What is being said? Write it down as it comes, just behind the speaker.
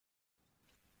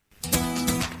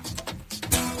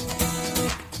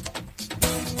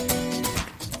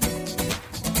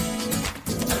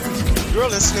You're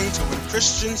listening to When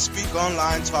Christians Speak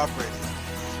Online Talk Radio,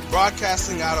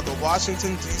 broadcasting out of the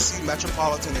Washington, D.C.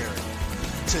 metropolitan area.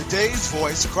 Today's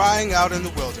voice crying out in the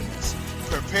wilderness,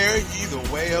 prepare ye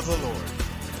the way of the Lord.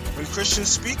 When Christians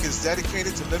Speak is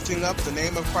dedicated to lifting up the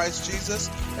name of Christ Jesus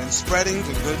and spreading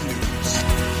the good news.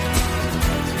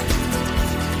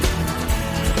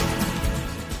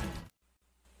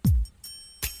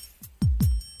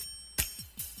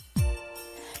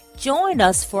 Join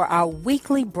us for our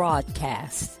weekly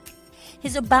broadcast,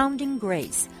 His Abounding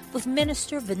Grace, with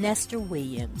Minister Vanessa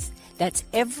Williams. That's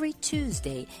every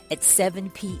Tuesday at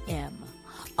 7 p.m.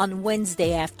 On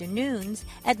Wednesday afternoons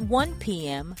at 1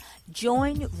 p.m.,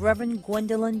 join Reverend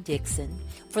Gwendolyn Dixon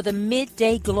for the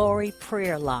Midday Glory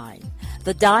Prayer Line.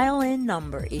 The dial-in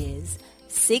number is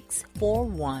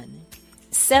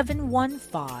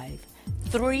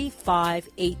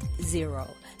 641-715-3580.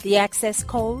 The access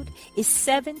code is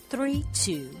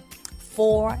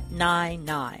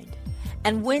 732-499.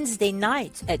 And Wednesday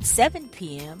nights at 7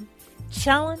 p.m.,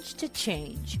 Challenge to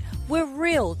Change, where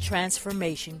real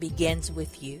transformation begins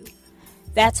with you.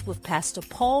 That's with Pastor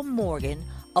Paul Morgan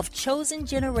of Chosen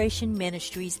Generation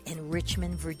Ministries in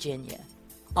Richmond, Virginia.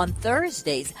 On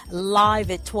Thursdays, live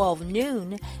at 12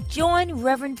 noon, join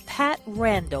Reverend Pat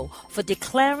Randall for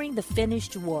Declaring the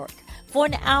Finished Work, for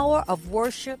an hour of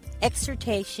worship,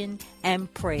 exhortation,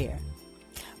 and prayer.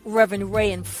 Reverend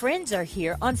Ray and friends are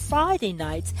here on Friday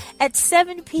nights at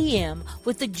 7 p.m.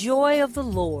 with the Joy of the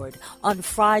Lord on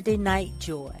Friday Night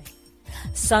Joy.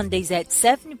 Sundays at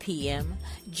 7 p.m.,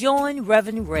 join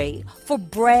Reverend Ray for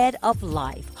Bread of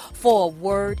Life for a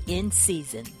word in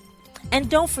season. And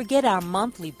don't forget our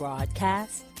monthly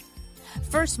broadcast.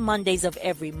 First Mondays of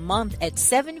every month at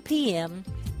 7 p.m.,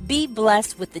 be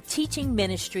blessed with the teaching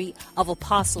ministry of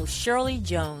Apostle Shirley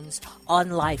Jones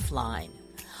on Lifeline.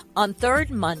 On third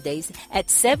Mondays at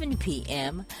 7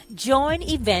 p.m., join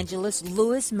Evangelist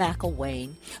Louis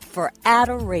McElwain for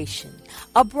Adoration,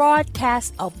 a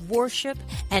broadcast of worship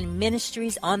and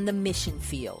ministries on the mission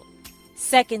field.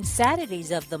 Second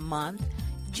Saturdays of the month,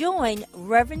 join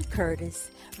Reverend Curtis,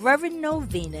 Reverend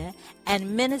Novena,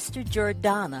 and Minister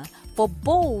Jordana for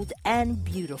Bold and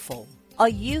Beautiful, a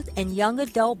youth and young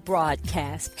adult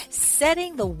broadcast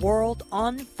setting the world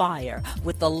on fire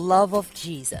with the love of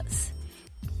Jesus.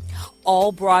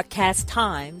 All broadcast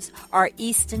times are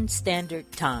Eastern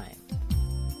Standard Time.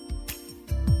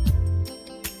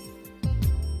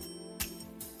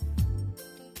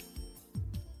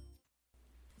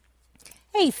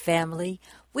 Hey family,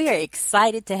 we are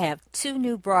excited to have 2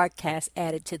 new broadcasts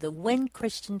added to the When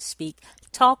Christians Speak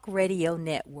Talk Radio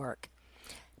Network.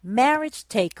 Marriage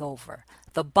Takeover,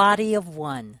 The Body of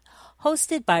One,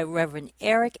 hosted by Reverend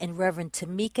Eric and Reverend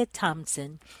Tamika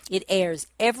Thompson. It airs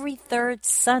every third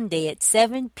Sunday at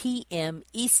 7 p.m.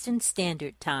 Eastern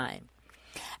Standard Time.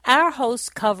 Our hosts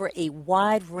cover a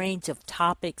wide range of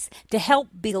topics to help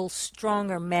build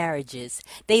stronger marriages.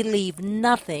 They leave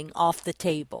nothing off the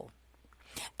table.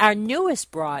 Our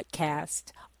newest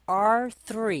broadcast,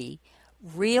 R3,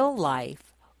 Real Life,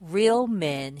 Real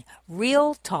Men,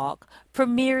 Real Talk,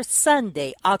 premieres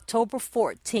Sunday, October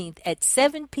 14th at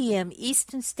 7 p.m.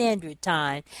 Eastern Standard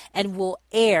Time and will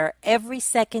air every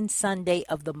second Sunday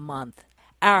of the month.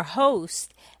 Our hosts,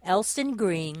 Elston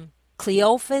Green,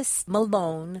 Cleophas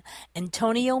Malone,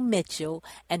 Antonio Mitchell,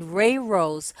 and Ray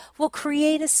Rose will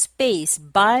create a space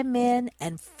by men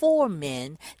and for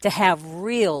men to have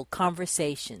real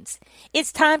conversations.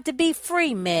 It's time to be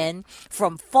free, men,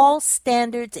 from false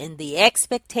standards and the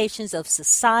expectations of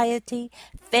society,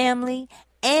 family,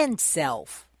 and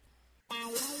self.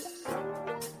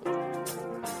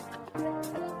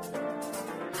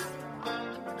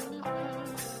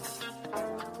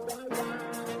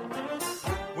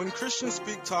 When Christians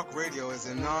Speak Talk Radio is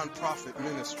a non-profit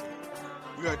ministry.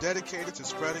 We are dedicated to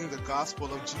spreading the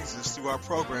gospel of Jesus through our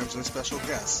programs and special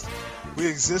guests. We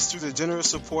exist through the generous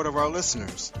support of our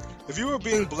listeners. If you are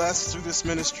being blessed through this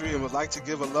ministry and would like to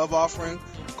give a love offering,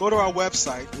 go to our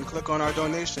website and click on our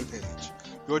donation page.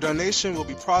 Your donation will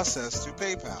be processed through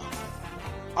PayPal.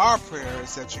 Our prayer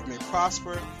is that you may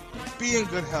prosper, be in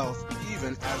good health,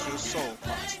 even as your soul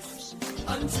prospers.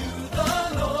 Unto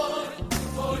the Lord,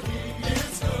 for He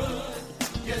is good.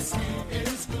 Yes, He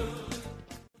is good.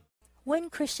 When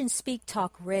Christians Speak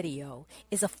Talk Radio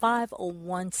is a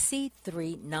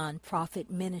 501c3 nonprofit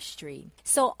ministry,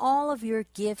 so all of your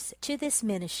gifts to this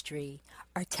ministry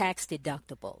are tax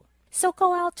deductible. So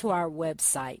go out to our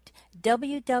website,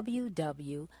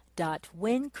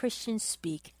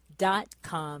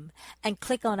 www.whenchristianspeak.com, and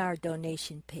click on our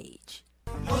donation page.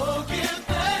 Oh, give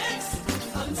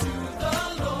thanks unto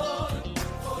the Lord,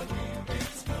 for He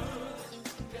is good.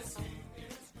 Yes, He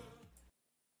is good.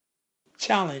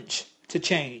 Challenge to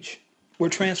change, where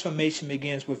transformation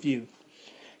begins with you.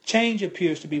 Change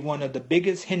appears to be one of the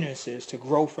biggest hindrances to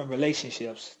growth in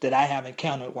relationships that I have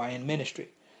encountered while in ministry.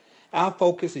 Our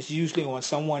focus is usually on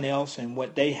someone else and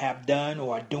what they have done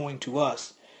or are doing to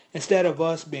us, instead of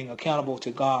us being accountable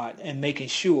to God and making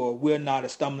sure we're not a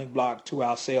stumbling block to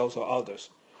ourselves or others.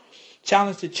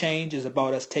 Challenge to change is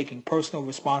about us taking personal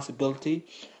responsibility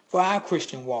for our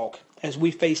Christian walk as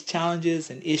we face challenges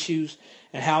and issues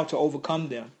and how to overcome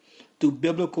them through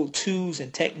biblical tools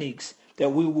and techniques that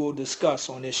we will discuss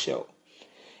on this show.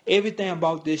 Everything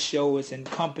about this show is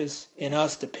encompassed in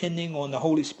us depending on the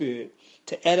Holy Spirit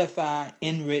to edify,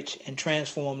 enrich, and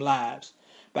transform lives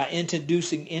by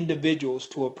introducing individuals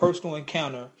to a personal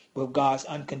encounter with God's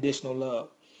unconditional love.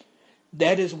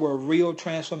 That is where real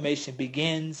transformation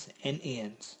begins and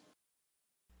ends.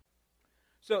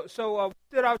 So we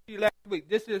stood out to you last week.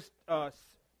 This is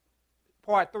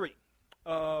part 3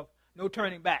 of No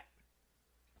Turning Back.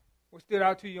 What stood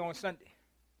out to you on Sunday?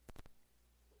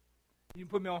 You can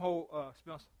put me on hold,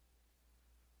 Spencer.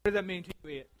 What does that mean to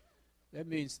you, Ed? That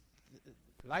means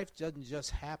life doesn't just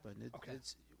happen. Okay.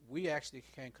 We actually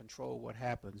can control what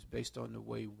happens based on the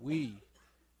way we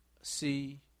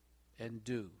see and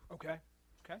do. Okay.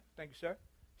 Thank you, sir.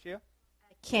 Shia?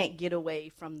 I can't get away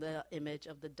from the image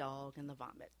of the dog and the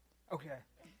vomit. Okay.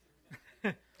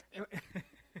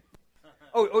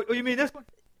 oh, you mean this one?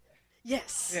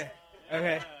 Yes. Yeah.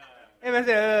 Okay.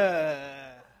 Everybody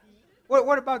say,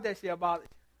 What about that, Shia? About it?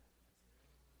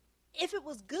 If it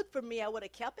was good for me, I would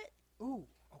have kept it, Ooh,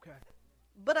 okay.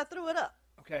 but I threw it up.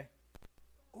 Okay.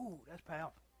 Ooh, that's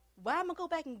powerful. Why am I go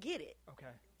back and get it?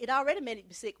 Okay. It already made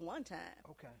me sick one time.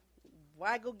 Okay.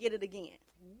 Why go get it again?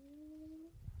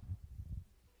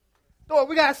 Thor,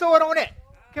 we got a sword on that.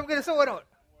 Can we get a sword on it?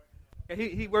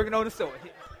 He working on the sword.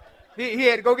 He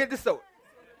had to go get the sword.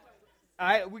 All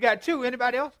right, we got 2.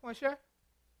 Anybody else want to share?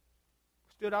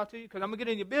 Stood out to you? Because I'm going to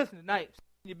get in your business tonight.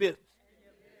 In your business.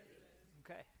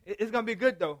 Okay. It's going to be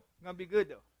good, though. It's going to be good,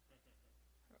 though.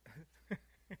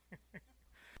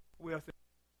 We'll see.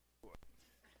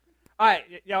 All right,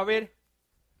 y'all ready?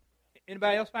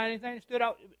 Anybody else find anything that stood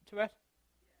out to us?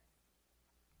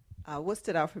 What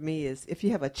stood out for me is if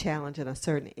you have a challenge in a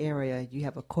certain area, you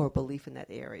have a core belief in that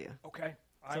area. Okay.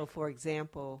 All right. So, for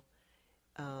example,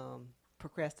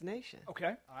 procrastination.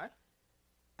 Okay. All right.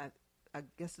 I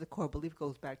guess the core belief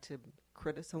goes back to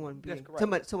someone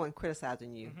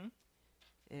criticizing you,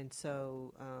 and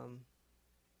so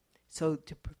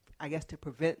to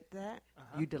prevent that,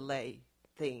 you delay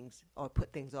things or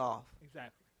put things off.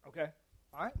 Exactly. Okay.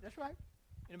 All right. That's right.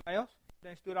 Anybody else?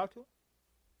 Anything stood out to it?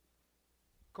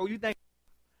 Cole, you think?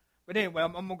 But anyway,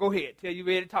 I'm gonna go ahead. Tell you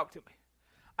ready to talk to me.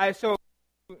 All right. So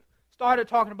started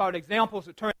talking about examples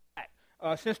of turning back.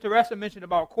 Since Teresa mentioned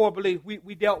about core belief,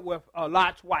 we dealt with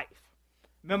Lot's wife.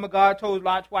 Remember God told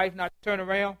Lot's wife not to turn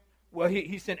around? Well,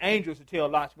 he sent angels to tell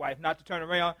Lot's wife not to turn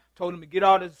around, told him to get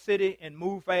out of the city and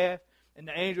move fast. And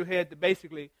the angel had to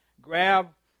basically grab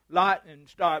Lot and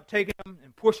start taking him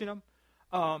and pushing him.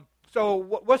 So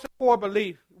what's the core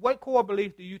belief? What core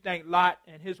belief do you think Lot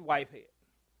and his wife had?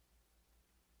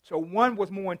 So one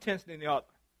was more intense than the other.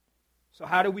 So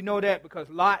how do we know that? Because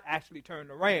Lot actually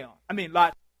turned around.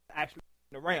 Lot actually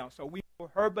turned around. So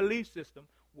her belief system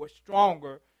was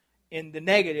stronger in the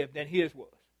negative than his was.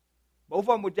 Both of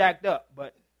them were jacked up,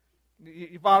 but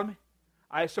you follow me?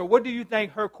 All right, so what do you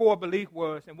think her core belief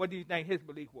was, and what do you think his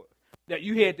belief was? That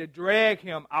you had to drag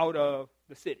him out of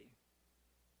the city.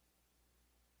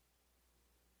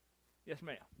 Yes,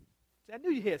 ma'am. I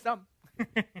knew you had something.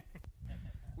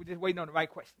 We're just waiting on the right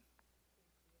question.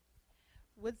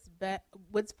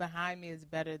 What's behind me is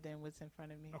better than what's in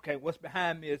front of me. Okay, what's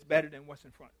behind me is better than what's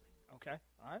in front of me. Okay,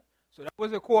 all right. So that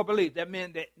was a core belief. That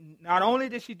meant that not only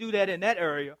did she do that in that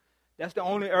area, that's the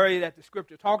only area that the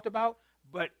scripture talked about,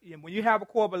 but when you have a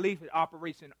core belief, it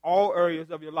operates in all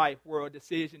areas of your life where a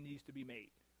decision needs to be made.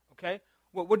 Okay?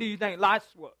 What do you think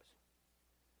Lot's was?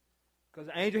 Because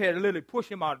the angel had to literally push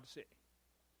him out of the city.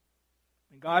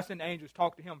 And God sent the angels to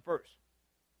talk to him first.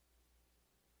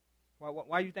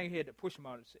 Why do you think he had to push him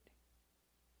out of the city?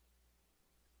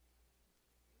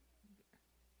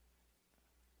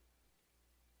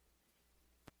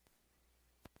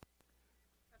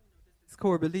 His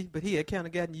core belief, but he had kind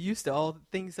of gotten used to all the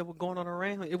things that were going on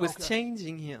around him. It was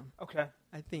changing him. Okay.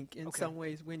 I think in some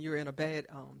ways when you're in a bad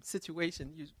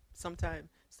situation, you sometimes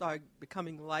start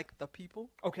becoming like the people.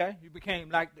 Okay. You became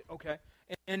like,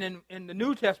 And in the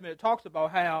New Testament, it talks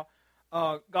about how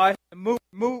God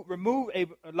removed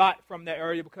a Lot from that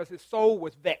area because his soul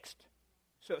was vexed.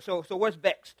 So what's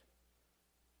vexed?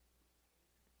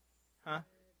 Huh?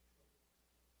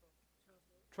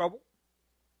 Trouble?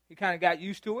 He kind of got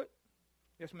used to it.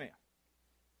 Yes, ma'am.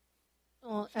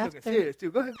 Well, She's looking serious, too.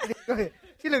 Go ahead.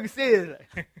 She looking serious.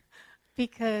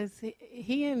 Because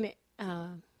he and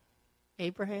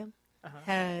Abraham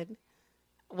had,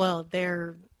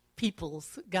 their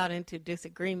peoples got into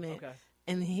disagreement,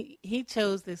 and he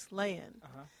chose this land.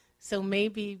 So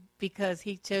maybe because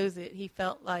he chose it, he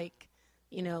felt like,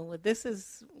 this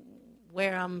is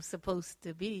where I'm supposed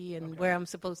to be and where I'm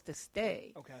supposed to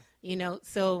stay.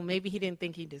 So maybe he didn't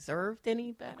think he deserved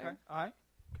any better. All right.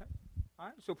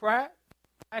 So pride,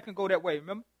 I can go that way,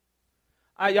 remember?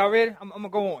 All right, y'all ready? I'm going to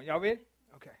go on. Y'all ready?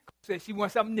 Okay. Says she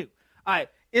wants something new. All right.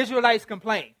 Israelites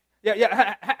complain.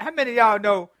 Yeah. How many of y'all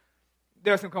know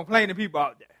there's some complaining people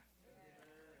out there?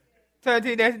 Turn to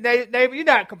your neighbor, you're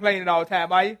not complaining all the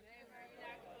time, are you?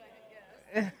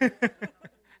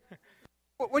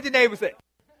 What'd your neighbor say?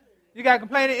 You got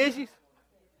complaining issues?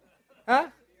 Huh?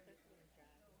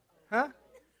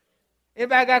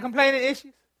 Anybody got complaining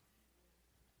issues?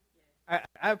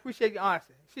 I appreciate your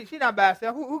honesty. She not by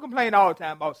herself. Who complain all the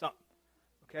time about something?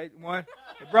 Okay, one.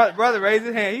 The brother raised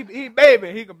his hand. He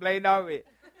baby. He complained already.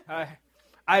 All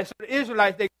right. So the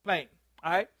Israelites, they complain.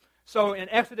 All right. So in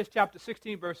Exodus chapter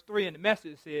 16, verse 3, in the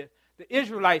Message, says, the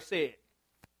Israelites said,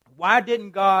 why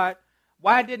didn't God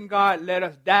let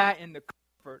us die in the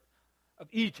comfort of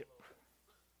Egypt?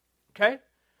 Okay?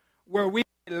 Where we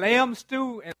had lamb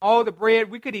stew and all the bread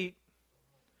we could eat.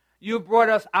 You brought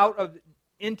us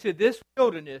into this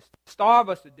wilderness to starve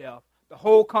us to death, the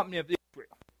whole company of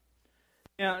Israel.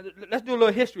 Now, let's do a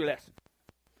little history lesson.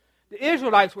 The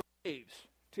Israelites were slaves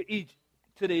to Egypt,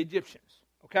 to the Egyptians.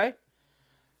 Okay?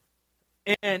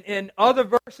 And in other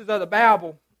verses of the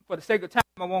Bible, for the sake of time,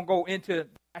 I won't go into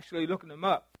actually looking them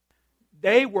up.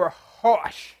 They were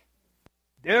harsh.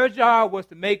 Their job was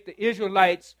to make the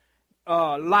Israelites'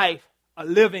 life a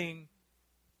living.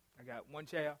 I got one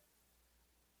child.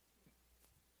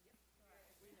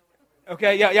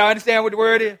 Okay, y'all understand what the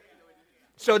word is?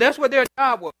 So that's what their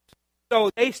job was. So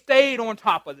they stayed on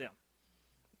top of them.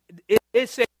 It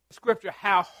says in Scripture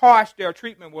how harsh their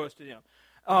treatment was to them.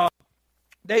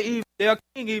 Their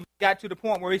king even got to the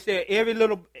point where he said,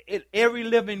 every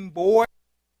living boy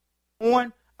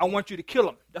born, I want you to kill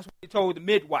him. That's what he told the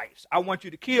midwives. I want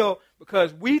you to kill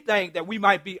because we think that we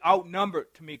might be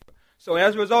outnumbered, Tamika. So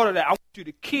as a result of that, I want you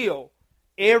to kill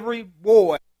every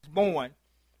boy that's born.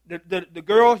 The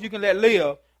girls you can let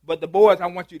live, but the boys, I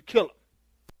want you to kill them.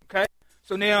 Okay?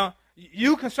 So now,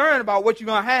 you concerned about what you're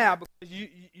going to have because you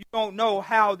don't know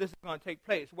how this is going to take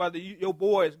place, whether your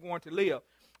boy is going to live.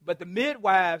 But the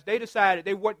midwives, they decided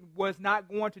they was not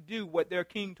going to do what their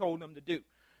king told them to do.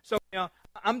 So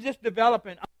I'm just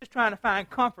trying to find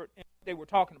comfort in what they were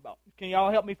talking about. Can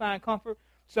y'all help me find comfort?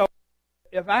 So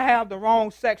if I have the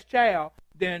wrong sex child,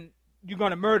 then you're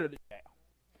going to murder the child.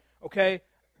 Okay?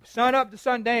 Sun up to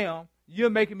sundown, you're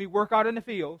making me work out in the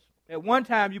fields. At one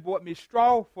time, you bought me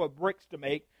straw for bricks to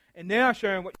make, and now,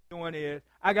 Sharon, what you're doing is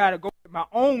I got to go get my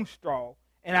own straw,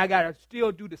 and I got to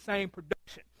still do the same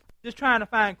production. Just trying to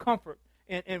find comfort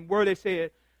in where they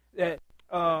said that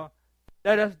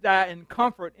let us die in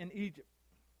comfort in Egypt.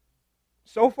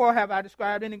 So far, have I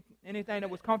described anything that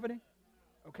was comforting?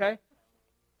 Okay?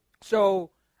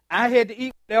 So I had to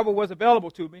eat whatever was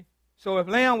available to me. So if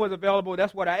lamb was available,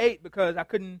 that's what I ate because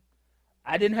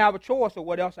I didn't have a choice of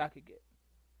what else I could get.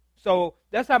 So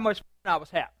that's how much fun I was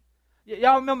having.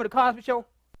 Y'all remember the Cosby Show?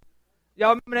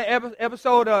 Y'all remember that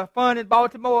episode of Fun in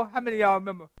Baltimore? How many of y'all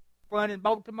remember Fun in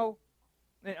Baltimore?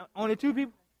 Only 2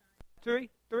 people? 3?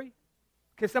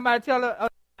 Can somebody tell us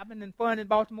what happened in Fun in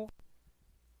Baltimore?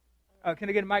 Can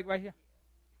I get a mic right here?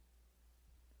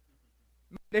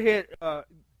 They had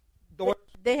daughters.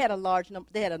 They had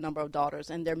a number of daughters,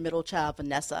 and their middle child,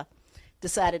 Vanessa,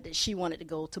 decided that she wanted to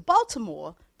go to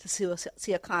Baltimore to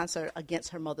see a concert against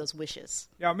her mother's wishes.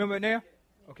 Y'all remember it now?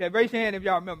 Okay, raise your hand if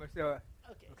y'all remember. So,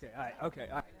 okay, all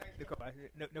right.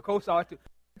 Nicole saw it too.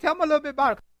 Tell me a little bit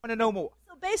about it. I want to know more.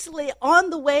 So basically,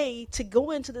 on the way to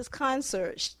go into this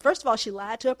concert, first of all, she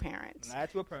lied to her parents.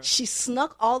 She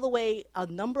snuck all the way a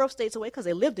number of states away because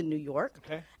they lived in New York.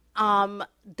 Okay.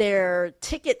 Their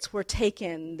tickets were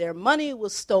taken. Their money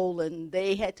was stolen.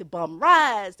 They had to bum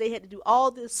rides. They had to do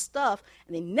all this stuff,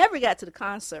 and they never got to the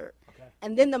concert. Okay.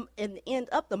 And then in the end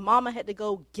up, the mama had to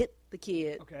go get the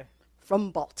kid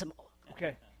from Baltimore.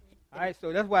 Okay. All right,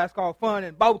 so that's why it's called Fun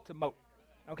in Baltimore.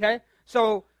 Okay?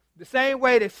 So the same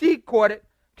way that she caught it,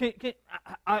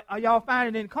 are y'all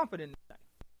finding any comfort in this thing?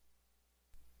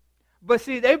 But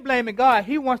see, they blaming God.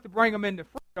 He wants to bring them into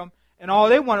freedom, and all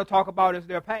they want to talk about is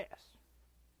their past.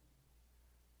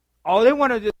 All they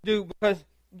want to do, because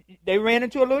they ran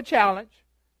into a little challenge,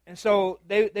 and so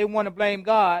they want to blame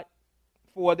God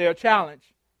for their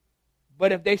challenge.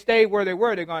 But if they stay where they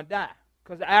were, they're going to die.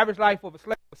 Because the average life of a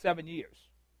slave was 7 years.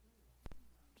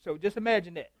 So just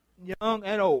imagine that. Young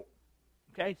and old.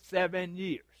 Okay? 7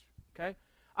 years. Okay?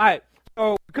 All right.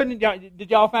 So did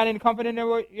y'all find any comfort in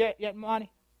there yet,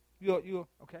 Monty? You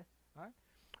okay? All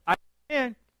right.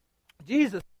 And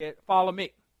Jesus said, follow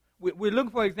me. We're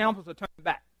looking for examples of turning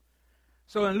back.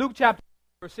 So in Luke chapter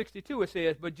verse 62 it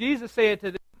says, but Jesus said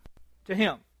to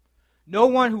him, no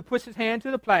one who puts his hand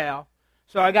to the plow,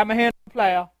 so I got my hand on the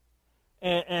plow,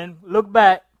 and look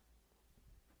back,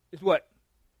 is what?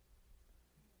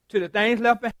 To the things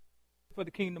left behind for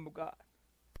the kingdom of God.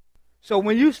 So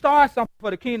when you start something for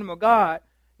the kingdom of God,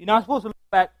 you're not supposed to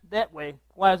look back that way.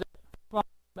 Why is it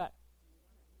back?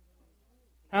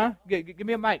 Huh? Give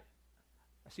me a mic.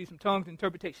 I see some tongues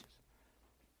interpretations.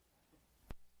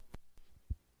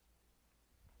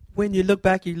 When you look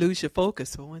back, you lose your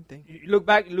focus, for one thing. You look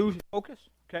back, you lose your focus.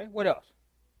 Okay, what else?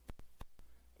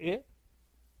 Yeah?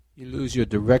 You lose your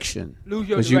direction. Lose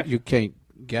your direction. Because you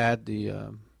can't guide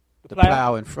the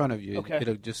plow in front of you. Okay.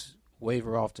 It'll just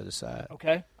waver off to the side.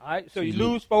 Okay, all right. So you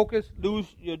lose focus, lose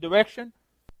your direction.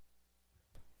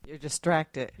 You're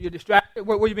distracted. You're distracted.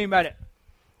 What do you mean by that?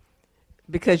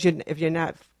 Because if you're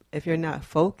not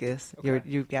focused, okay.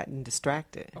 you've gotten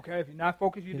distracted. Okay, if you're not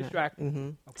focused, you're distracted. Mm-hmm.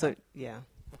 Okay. So yeah.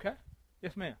 Okay.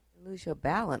 Yes, ma'am. Lose your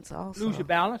balance also. Lose your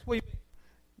balance. What do you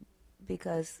mean?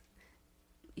 Because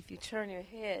if you turn your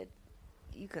head,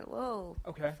 you can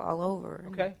okay. fall over.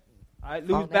 Okay. All right.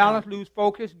 Lose balance. Lose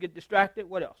focus. Get distracted.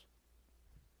 What else?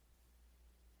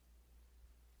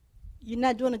 You're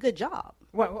not doing a good job.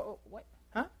 What?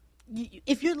 Huh?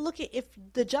 If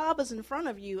the job is in front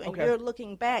of you and you're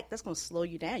looking back, that's going to slow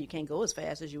you down. You can't go as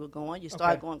fast as you were going. You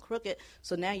start going crooked,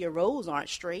 so now your roads aren't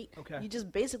straight. Okay. You're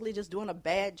just basically just doing a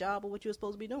bad job of what you're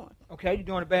supposed to be doing. Okay, you're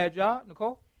doing a bad job,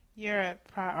 Nicole? Your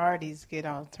priorities get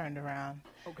all turned around.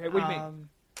 Okay, what do you mean?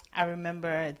 I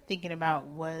remember thinking about,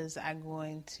 was I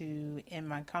going to end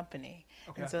my company?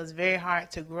 Okay. And so it's very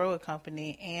hard to grow a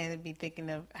company and be thinking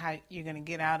of how you're going to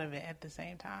get out of it at the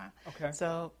same time. Okay.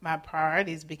 So my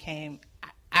priorities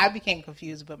I became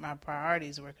confused, but my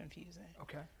priorities were confusing.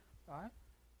 Okay. All right.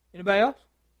 Anybody else?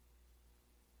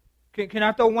 Can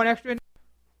I throw one extra in?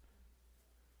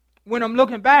 When I'm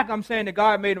looking back, I'm saying that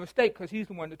God made a mistake because he's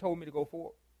the one that told me to go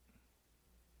forward.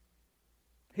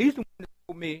 He's the one that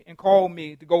told me and called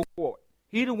me to go forward.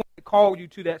 He's the one that called you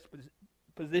to that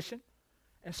position.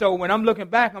 And so when I'm looking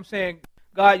back, I'm saying,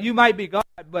 God, you might be God,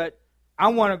 but I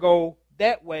want to go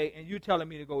that way, and you're telling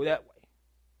me to go that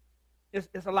way.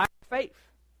 It's a lack of faith.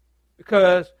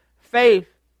 Because faith,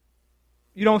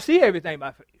 you don't see everything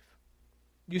by faith.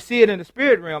 You see it in the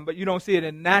spirit realm, but you don't see it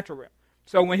in the natural realm.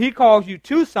 So when he calls you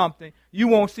to something, you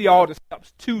won't see all the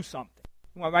steps to something.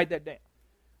 You want to write that down.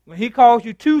 When he calls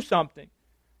you to something,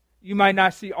 you might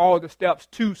not see all the steps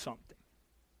to something.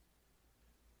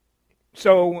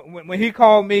 So when he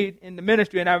called me in the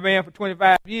ministry and I ran for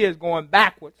 25 years going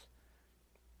backwards,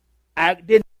 I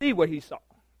didn't see what he saw.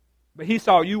 But he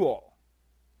saw you all.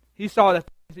 He saw the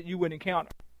things that you would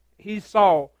encounter. He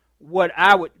saw what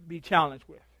I would be challenged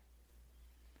with.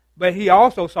 But he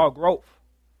also saw growth.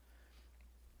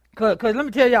 Because let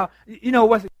me tell y'all, you know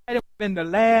what's exciting? In the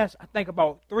last, I think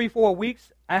about 3-4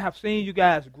 weeks, I have seen you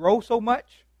guys grow so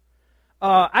much.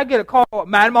 I get a call,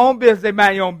 mind my own business, they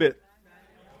mind your own business.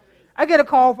 I get a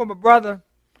call from a brother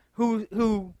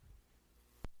who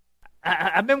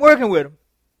I've been working with him.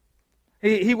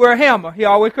 He wear a hammer. He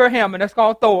always wear a hammer. That's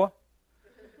called Thor.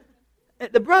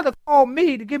 The brother called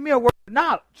me to give me a word of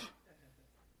knowledge.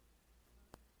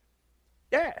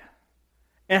 Yeah.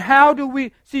 And how do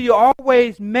we see? You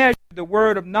always measure the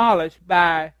word of knowledge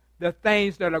by the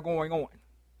things that are going on.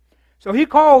 So he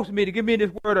calls me to give me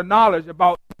this word of knowledge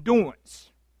about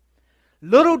endurance.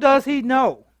 Little does he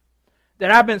know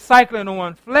that I've been cycling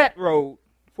on flat road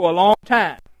for a long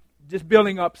time, just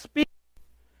building up speed.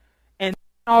 And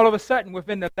all of a sudden,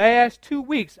 within the last 2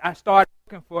 weeks, I started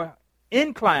looking for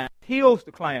incline, hills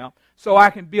to climb, so I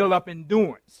can build up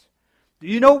endurance. Do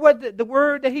you know what the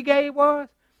word that he gave was?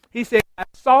 He said,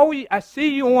 I see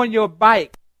you on your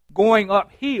bike going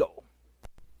uphill.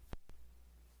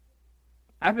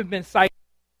 I've been cycling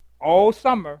all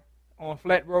summer on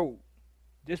flat road.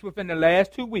 Just within the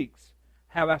last 2 weeks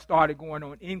have I started going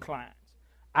on inclines.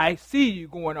 I see you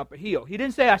going up a hill. He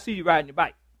didn't say I see you riding your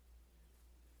bike.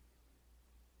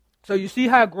 So you see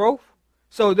how growth?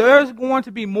 So there's going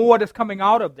to be more that's coming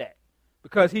out of that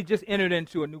because he just entered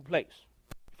into a new place.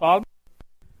 Follow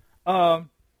me?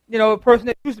 You know, a person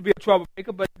that used to be a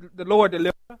troublemaker, but the Lord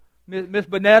delivered her, Miss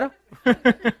Bonetta.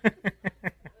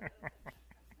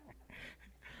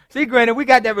 See, granted, we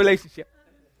got that relationship.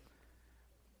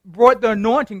 brought the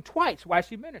anointing twice while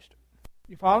she ministered.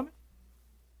 You follow me?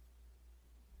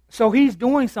 So he's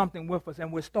doing something with us,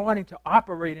 and we're starting to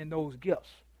operate in those gifts.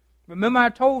 Remember I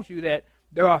told you that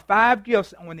there are 5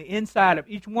 gifts on the inside of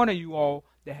each one of you all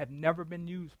that have never been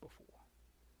used before.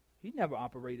 He never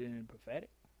operated in prophetic.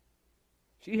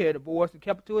 She had a voice and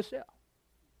kept it to herself.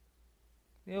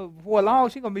 Before long,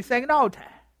 she's going to be singing all the time.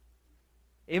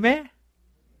 Amen?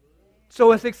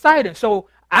 So it's exciting. So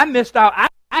I missed out.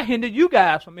 I hindered you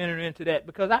guys from entering into that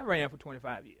because I ran for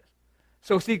 25 years.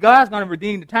 So see, God's going to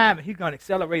redeem the time, and he's going to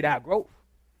accelerate our growth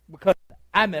because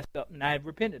I messed up, and I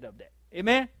repented of that.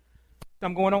 Amen?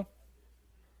 Something going on?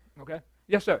 Okay.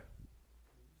 Yes, sir.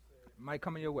 Might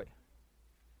come in your way.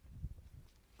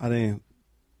 I didn't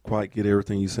quite get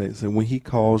everything you said. So when he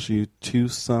calls you to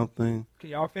something. Can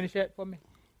y'all finish that for me?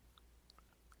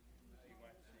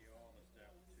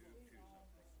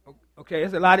 Okay,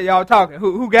 there's a lot of y'all talking.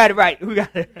 Who got it right? Who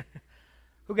got it?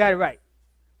 Who got it right?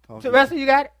 Teresa, you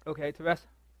got it? Okay, Teresa.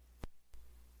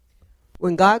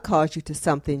 When God calls you to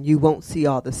something, you won't see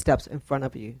all the steps in front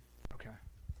of you. Okay.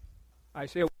 All right,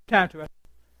 say it one time, Teresa.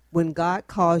 When God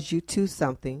calls you to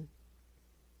something,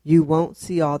 you won't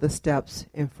see all the steps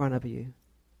in front of you.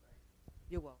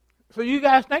 You're welcome. So you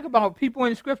guys think about people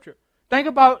in Scripture. Think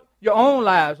about your own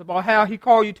lives, about how he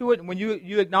called you to it, and when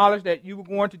you acknowledged that you were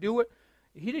going to do it,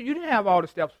 you didn't have all the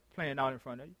steps playing out in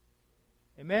front of you.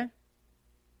 Amen?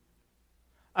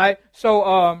 All right,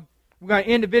 so we're going to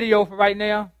end the video for right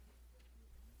now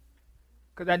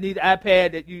because I need the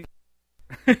iPad that you...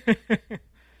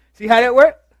 See how that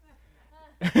worked?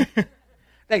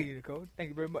 Thank you, Nicole. Thank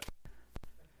you very much.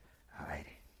 All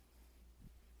righty.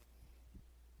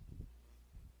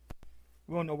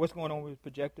 We don't know what's going on with the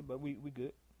projector, but we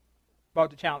good. About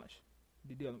the challenge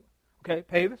you're dealing with. Okay,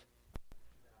 Pavis?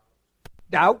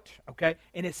 Doubt. Okay,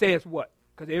 and it says what?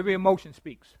 Because every emotion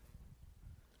speaks.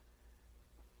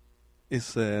 It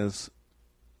says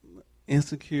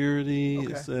insecurity.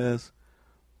 Okay. It says,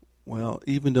 well,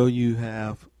 even though you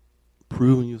have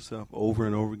proven yourself over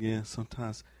and over again,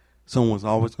 sometimes someone's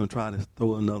always going to try to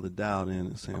throw another doubt in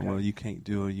and saying, well, you can't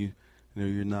do it.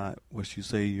 You're not what you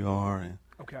say you are. And,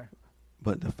 okay.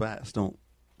 But the facts don't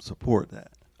support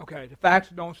that. Okay, the facts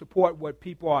don't support what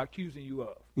people are accusing you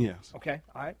of. Yes. Okay,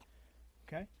 all right.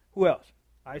 Okay, who else?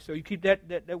 All right, so you keep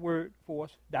that word for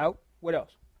us. Doubt. What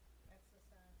else?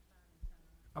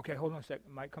 Okay, hold on a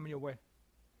second. Mike, coming your way.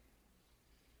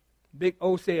 Big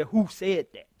O said, who said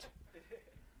that?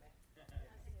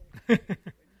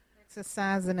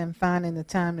 Exercising and finding the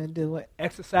time to do it.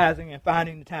 Exercising and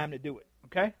finding the time to do it.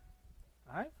 Okay?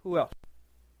 All right, who else?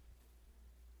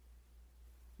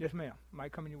 Yes, ma'am.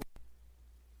 Mike, coming your way.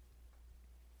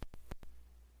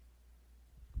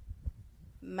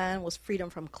 Mine was freedom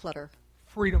from clutter.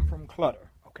 Freedom from clutter.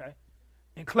 Okay.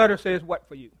 And clutter says what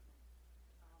for you?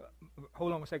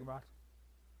 Hold on one second, Ross.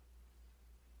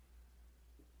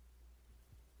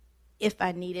 If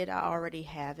I need it, I already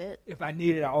have it. If I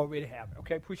need it, I already have it.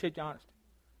 Okay, appreciate your honesty.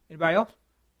 Anybody else?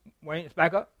 Wayne, it's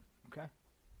back up. Okay.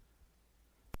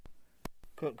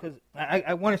 Because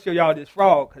I want to show y'all this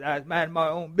frog, because I was minding my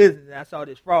own business, and I saw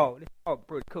this frog. This frog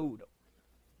pretty cool, though.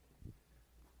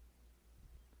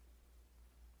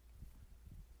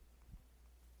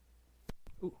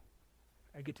 Ooh,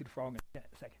 I'll get to the frog in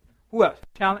a second. Who else?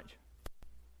 Challenge?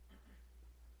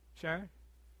 Sharon?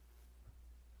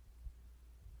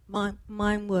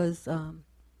 Mine was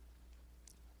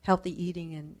healthy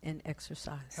eating and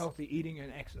exercise. Healthy eating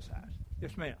and exercise.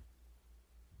 Yes, ma'am.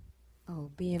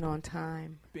 Oh, being on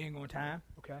time. Being on time,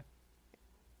 okay.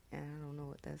 And I don't know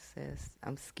what that says.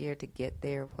 I'm scared to get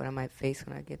there, what I might face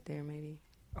when I get there, maybe.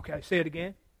 Okay, say it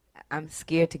again. I'm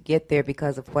scared to get there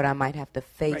because of what I might have to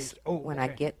face when I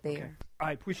get there. Okay.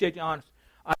 I appreciate your honesty.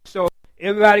 So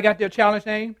everybody got their challenge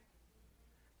name?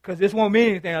 Because this won't mean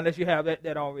anything unless you have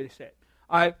that already set.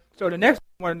 All right, so the next thing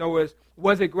I want to know is,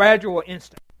 was it gradual or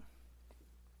instant?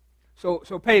 So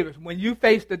Pavis, when you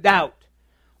faced the doubt,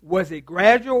 was it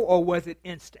gradual or was it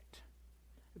instant?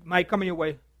 Mike, coming your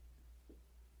way.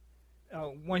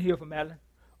 One here for Madeline.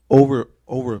 Over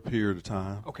a period of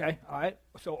time. Okay, all right.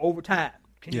 So over time.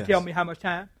 Can you Yes. tell me how much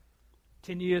time?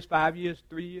 10 years, 5 years,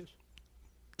 3 years?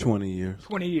 20 years.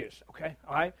 20 years, okay,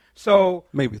 all right. So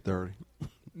maybe 30.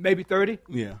 Maybe 30?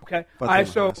 Yeah. Okay. All right,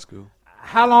 so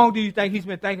how long do you think he's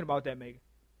been thinking about that, Megan?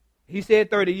 He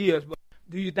said 30 years, but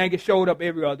do you think it showed up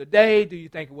every other day? Do you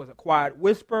think it was a quiet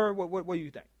whisper? What do you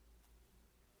think?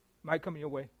 Might come your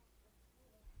way.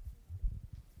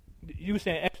 You were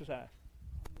saying exercise.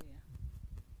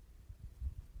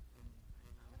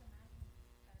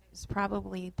 It's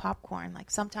probably popcorn,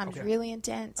 like sometimes Okay. really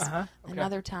intense, Okay. and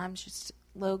other times just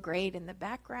low grade in the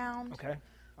background. Okay.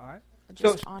 All right.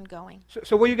 Just ongoing.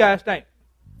 So what do you guys think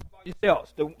about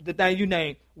yourselves? The thing you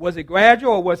named, was it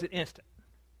gradual or was it instant?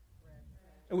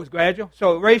 It was gradual.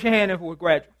 So raise your hand if it was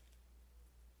gradual.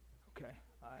 Okay.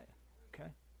 All right. Okay.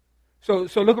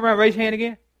 So look around. Raise your hand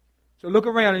again. So look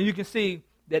around and you can see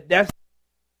that that's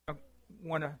what I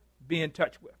want to be in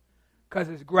touch with, because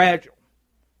it's gradual.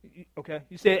 Okay.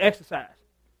 You said exercise.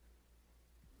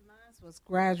 Was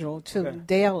gradual too, Okay.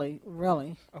 daily,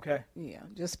 really. Okay. Yeah,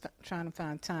 just trying to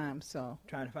find time. So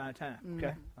Trying to find time. Mhm.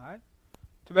 Okay. All right.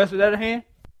 The rest of that hand.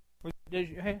 There's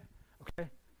your hand. Okay.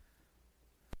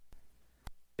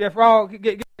 Yeah, frog,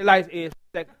 get the lights, Ed.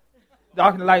 Second.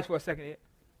 Darken the lights for a second, Ed.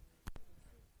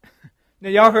 Now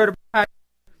y'all heard about how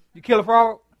you kill a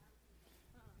frog?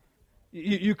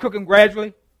 You cook him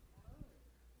gradually.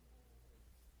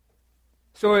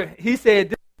 So he said,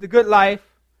 "This is the good life.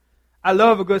 I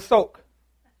love a good soak."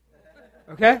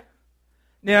 Okay?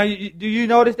 Now, do you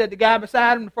notice that the guy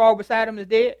beside him, the frog beside him, is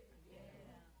dead?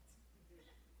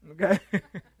 Okay?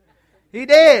 He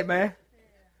dead, man.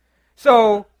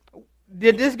 So,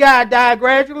 did this guy die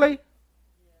gradually?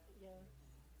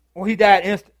 Or he died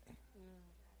instantly?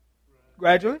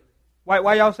 Gradually?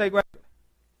 Why y'all say gradually?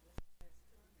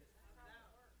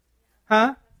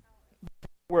 Huh?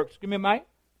 Works. Give me a mic.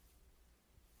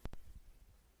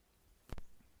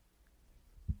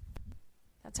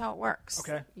 That's how it works.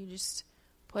 Okay. You just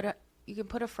you can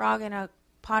put a frog in a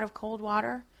pot of cold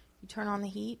water, you turn on the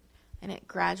heat, and it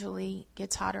gradually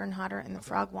gets hotter and hotter, and the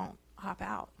frog won't hop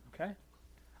out. Okay.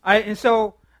 All right, and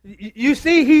so you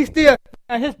see he's still,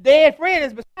 his dead friend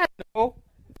is beside him.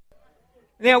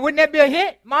 Now, wouldn't that be a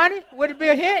hint, Monty? Would it be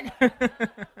a hint?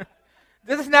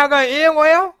 This is not going to end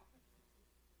well?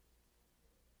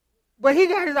 But he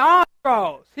got his arms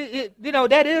crossed.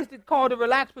 That is called the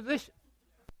relaxed position.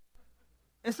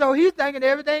 And so he's thinking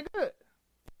everything good.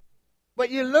 But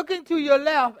you're looking to your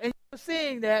left and you're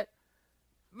seeing that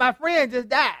my friend just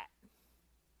died.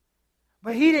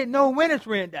 But he didn't know when his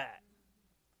friend died.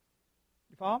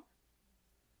 You follow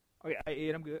me? Okay,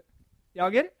 Ed, I'm good. Y'all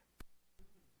get it?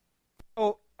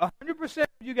 So 100% of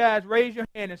you guys raised your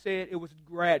hand and said it was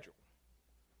gradual.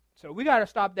 So we got to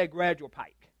stop that gradual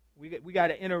pike. We got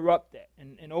to interrupt that.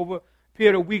 And over a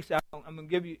period of weeks, I'm going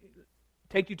to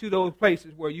take you to those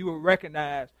places where you will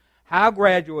recognize how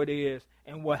gradual it is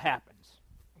and what happens.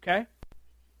 Okay?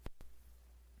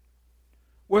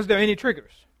 Was there any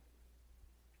triggers?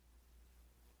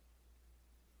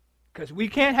 Because we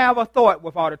can't have a thought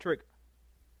without a trigger.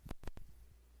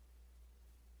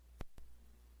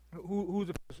 Who's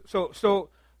the person? So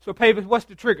Pavis, what's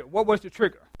the trigger? What was the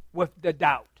trigger with the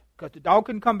doubt? Because the doubt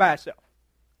couldn't come by itself.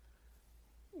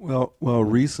 Well,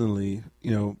 recently,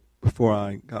 before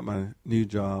I got my new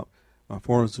job, my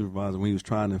former supervisor, when he was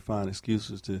trying to find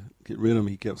excuses to get rid of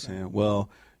me, he kept saying, "Well,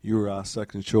 you were our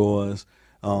second choice."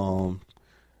 What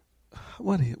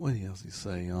else he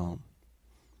say? You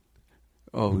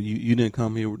didn't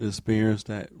come here with the experience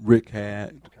that Rick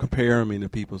had, comparing me to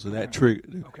people. So that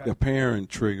triggered, the parent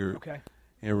triggered. Okay.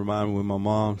 And reminded me when my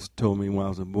mom told me when I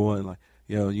was a boy, like,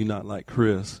 you're not like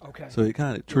Chris. Okay. So it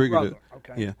kind of triggered it.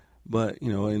 Okay. Yeah. But,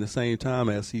 in the same time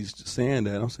as he's saying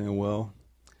that, I'm saying, well,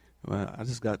 I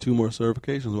just got 2 more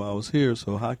certifications while I was here,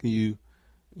 so how can you,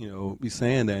 be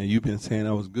saying that? And you've been saying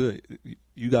I was good.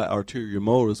 You got ulterior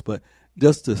motives, but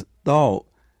just the thought,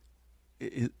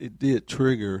 it did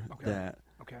trigger that.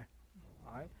 Okay.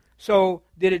 All right. So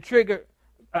did it trigger,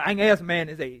 I can ask a man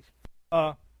his age.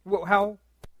 How old?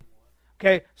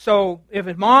 Okay, so if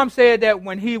his mom said that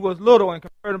when he was little and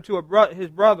compared him to his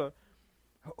brother,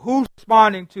 who's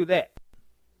responding to that?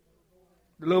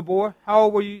 The little boy? How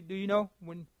old were you, do you know,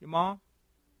 when your mom?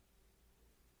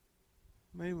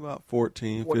 Maybe about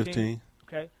 14, 15.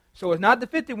 Okay. So it's not the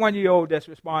 51-year-old that's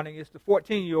responding, it's the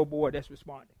 14-year-old boy that's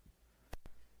responding.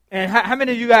 And how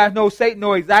many of you guys know Satan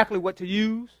know exactly what to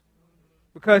use?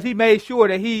 Because he made sure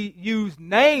that he used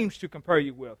names to compare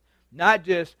you with. Not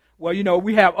just,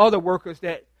 we have other workers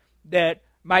that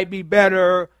might be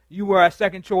better, you were a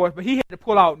second choice, but he had to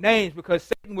pull out names because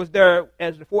Satan was there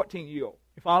as the 14-year-old.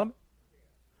 You follow me?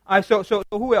 All right, so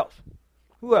who else?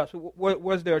 Who else?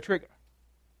 Was there a trigger?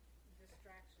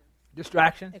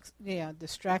 Distraction?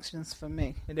 Distractions for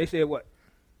me. And they said what?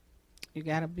 You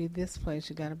got to be this place,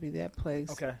 you got to be that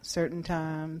place. Okay. Certain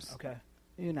times. Okay.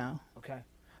 Okay.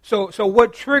 So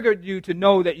what triggered you to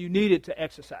know that you needed to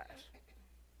exercise?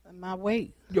 My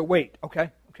weight. Your weight. Okay.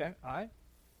 All right.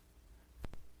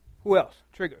 Who else?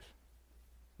 Triggers.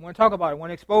 Want to talk about it.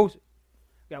 Want to expose it.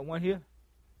 Got one here?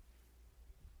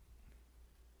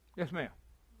 Yes, ma'am.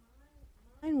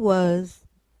 Mine was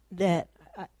that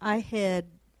I had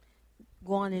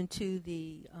gone into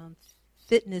the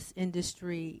fitness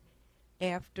industry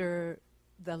after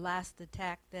the last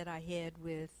attack that I had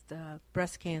with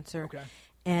breast cancer. Okay.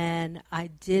 And I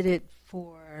did it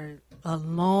for a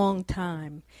long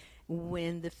time.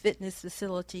 When the fitness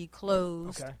facility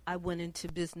closed, Okay. I went into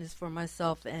business for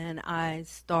myself and I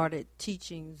started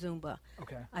teaching Zumba.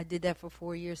 Okay. I did that for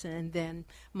 4 years, and then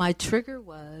my trigger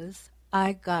was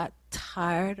I got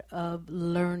tired of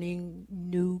learning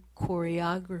new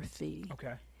choreography.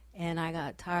 Okay. And I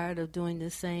got tired of doing the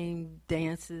same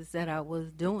dances that I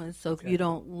was doing. So Okay. if you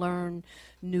don't learn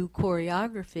new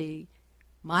choreography,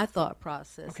 my thought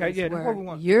process Okay, is yeah, that's what we where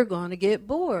want. you're going to get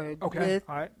bored Okay, with,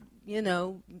 all right. you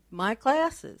know, my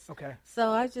classes. Okay. So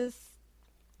I just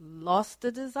lost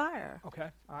the desire. Okay,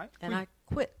 all right. And I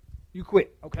quit. You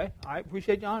quit. Okay, all right.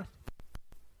 Appreciate your honesty.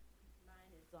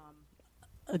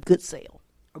 A good sale.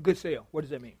 A good sale. What does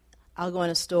that mean? I'll go in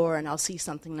a store and I'll see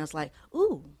something that's like,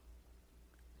 ooh,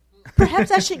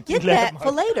 perhaps I should get Glad that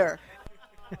for later.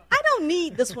 I don't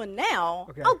need this one now.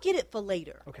 Okay. I'll get it for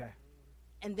later. Okay.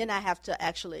 And then I have to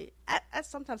actually, I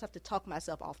sometimes have to talk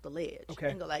myself off the ledge. Okay.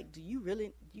 And go like, do you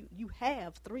really, you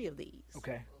have 3 of these.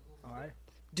 Okay, all right.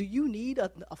 Do you need a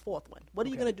 4th one? What are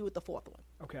you Okay. going to do with the 4th one?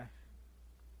 Okay.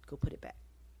 Go put it back.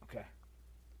 Okay.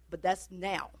 But that's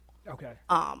now. Okay.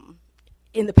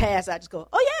 In the past, I just go,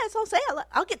 oh yeah, it's on sale.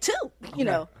 I'll get 2, you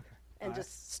know, and All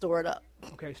just store it up.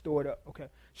 Okay, store it up. Okay.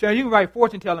 Sharon, you can write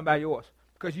fortune telling by yours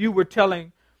because you were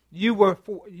telling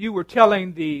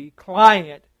the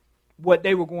client what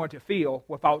they were going to feel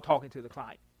without talking to the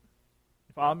client.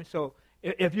 You follow me? So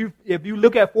if you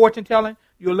look at fortune telling,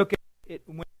 you'll look at it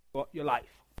when your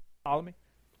life. Follow me?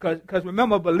 Because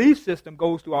remember, a belief system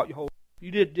goes throughout your whole life.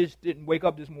 You didn't wake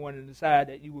up this morning and decide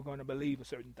that you were going to believe a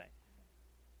certain thing.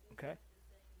 Okay?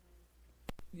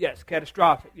 Yes,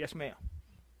 catastrophic. Yes, ma'am.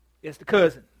 It's the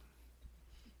cousin.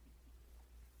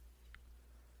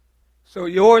 So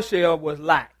your shell was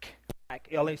lack,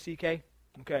 L-A-C-K.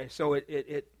 Okay, so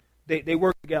they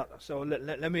work together. So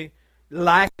let me,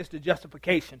 lack is the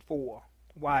justification for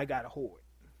why I got a hoard.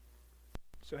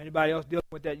 So anybody else dealing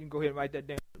with that, you can go ahead and write that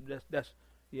down.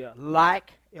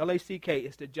 Lack, L-A-C-K,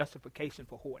 is the justification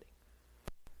for hoarding.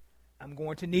 I'm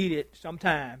going to need it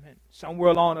sometime. And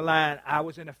somewhere along the line, I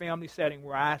was in a family setting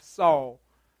where I saw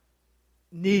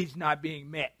needs not being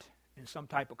met in some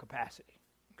type of capacity.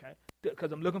 Okay?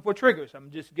 Because I'm looking for triggers. I'm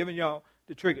just giving y'all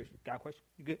the triggers. Got a question?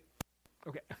 You good?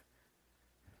 Okay.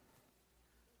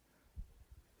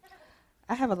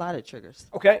 I have a lot of triggers.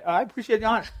 Okay. I appreciate your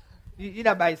honesty. You're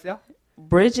not by yourself.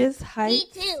 Bridges,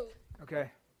 heights. Me too.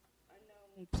 Okay.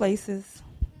 Places.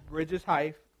 Bridges,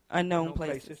 height. Unknown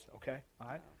places. Okay. All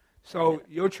right. So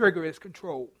your trigger is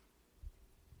control.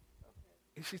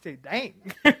 She said, dang.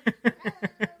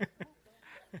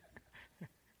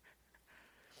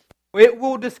 It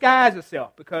will disguise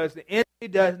itself because the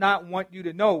enemy does not want you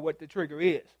to know what the trigger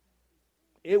is.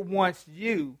 It wants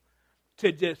you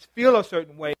to just feel a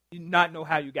certain way and not know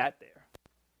how you got there.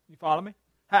 You follow me?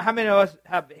 How many of us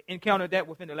have encountered that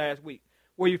within the last week?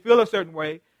 Where you feel a certain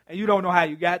way and you don't know how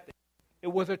you got there. It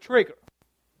was a trigger.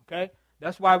 Okay?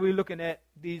 That's why we're looking at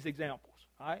these examples.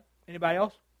 All right? Anybody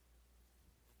else?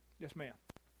 Yes, ma'am.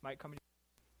 Mike, come in.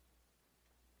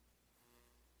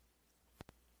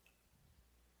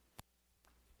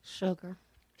 Sugar.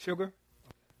 Sugar?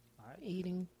 All right.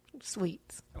 Eating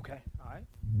sweets. Okay. All right.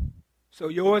 So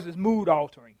yours is mood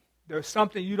altering. There's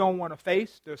something you don't want to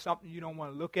face. There's something you don't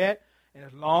want to look at. And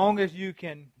as long as you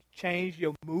can change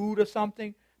your mood or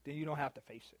something, then you don't have to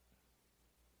face it.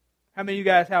 How many of you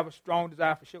guys have a strong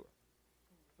desire for sugar?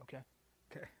 Okay.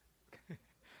 Okay.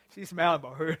 She's smiling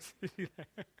about hers.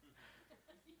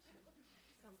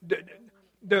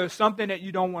 There's something that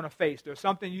you don't want to face. There's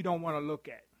something you don't want to look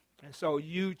at. And so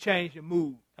you change your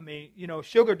mood. I mean,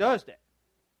 sugar does that.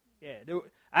 Yeah.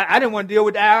 I didn't want to deal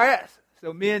with the IRS.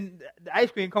 So me and the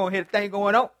ice cream cone had a thing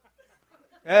going on.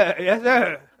 Yes,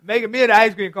 sir. Making me and the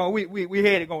ice cream cone, we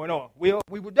had it going on. We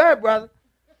were there, brother.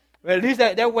 But at least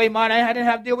that way, man, I didn't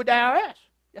have to deal with the IRS.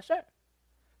 Yes, sir.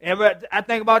 And I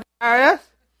think about the IRS,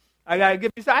 I got to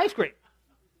give you some ice cream.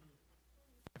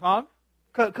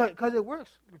 Because it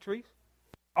works, Patrice.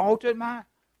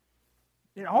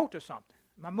 It alters something,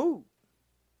 my mood.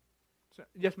 So,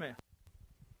 yes, ma'am.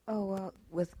 Oh, well,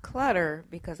 with clutter,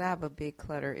 because I have a big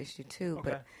clutter issue too, Okay.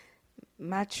 but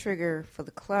my trigger for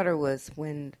the clutter was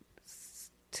when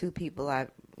 2 people,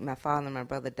 my father and my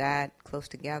brother, died close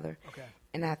together. Okay.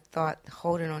 And I thought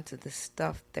holding on to the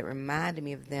stuff that reminded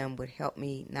me of them would help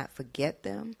me not forget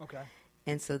them. Okay.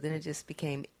 And so then it just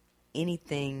became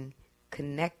anything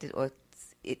connected, or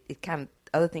it kind of,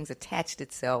 other things attached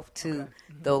itself to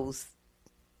those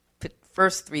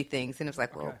first three things, and it was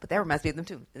like, well, but that reminds me of them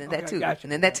too, and then that too, gotcha.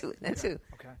 and then that too, and that too.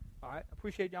 Okay, all right.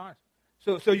 Appreciate your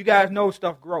answer. So you guys know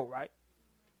stuff grow, right?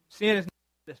 Sin is not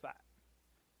satisfied.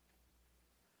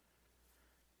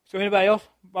 So anybody else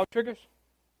about triggers?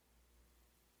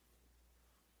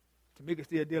 Tamika's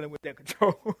still dealing with that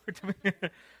control.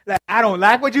 Like, I don't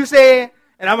like what you said,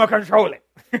 and I'm going to control it.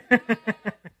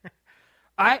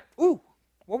 All right? Ooh,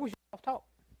 what was your self-talk?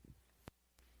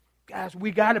 Guys,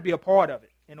 we got to be a part of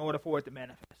it in order for it to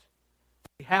manifest.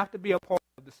 We have to be a part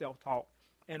of the self-talk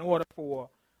in order for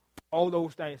all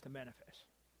those things to manifest.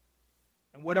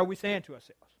 And what are we saying to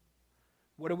ourselves?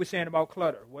 What are we saying about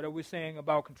clutter? What are we saying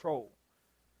about control?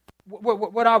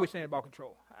 What are we saying about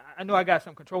control? I know I got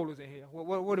some controllers in here.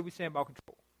 What are we saying about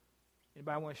control?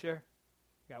 Anybody want to share?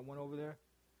 Got one over there?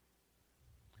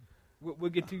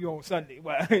 We'll get to you on Sunday.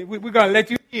 We're going to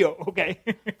let you heal, okay?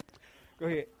 Go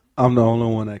ahead. I'm the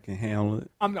only one that can handle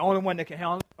it. I'm the only one that can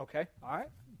handle it? Okay, all right.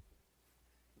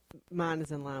 Mine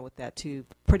is in line with that, too.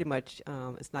 Pretty much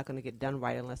it's not going to get done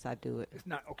right unless I do it. It's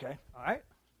not, okay, all right.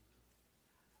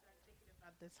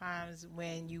 The times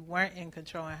when you weren't in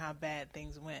control and how bad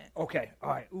things went. Okay, all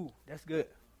right. Ooh, that's good.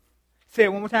 Say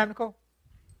it one more time, Nicole.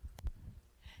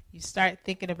 You start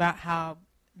thinking about how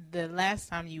the last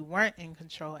time you weren't in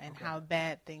control and how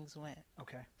bad things went.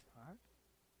 Okay, all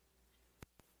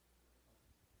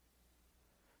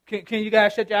right. Can you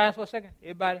guys shut your eyes for a second?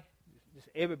 Everybody? Just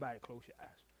everybody close your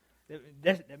eyes.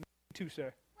 That's me too,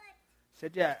 sir. What?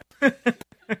 Shut your eyes.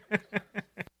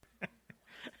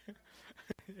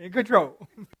 In control.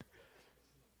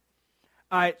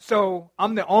 All right, so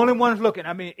I'm the only one looking.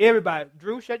 I mean, everybody.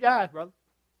 Drew, shut your eyes, brother.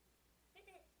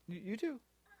 You too.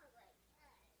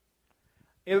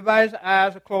 Everybody's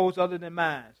eyes are closed other than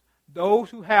mine. Those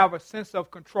who have a sense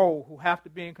of control, who have to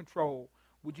be in control,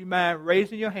 would you mind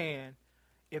raising your hand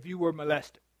if you were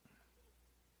molested?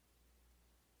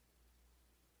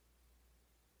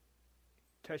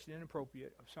 Touched it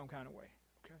inappropriate of some kind of way.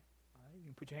 Okay? All right, you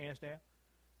can put your hands down.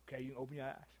 Okay, you can open your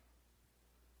eyes.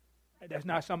 That's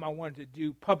not something I wanted to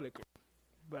do publicly.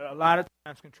 But a lot of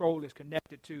times control is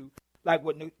connected to, like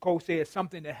what Nicole said,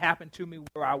 something that happened to me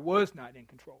where I was not in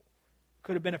control.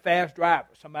 Could have been a fast driver,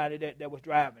 somebody that was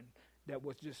driving, that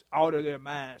was just out of their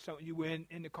mind. So you were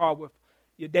in the car with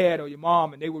your dad or your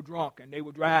mom, and they were drunk, and they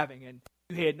were driving, and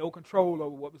you had no control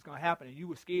over what was going to happen, and you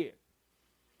were scared.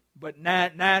 But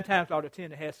nine times out of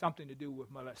 10, it has something to do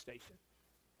with molestation.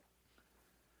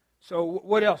 So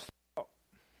what else?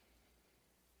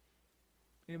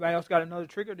 Anybody else got another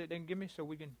trigger that they can give me so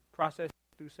we can process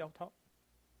through self-talk?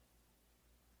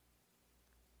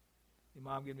 Your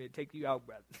mom getting me to take you out,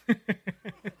 brother.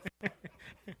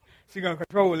 She's going to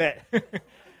control that.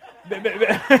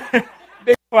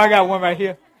 Oh, I got one right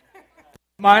here.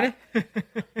 Money?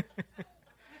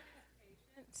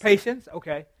 Patience,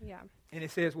 okay. Yeah. And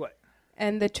it says what?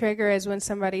 And the trigger is when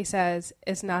somebody says,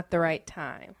 it's not the right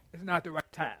time. It's not the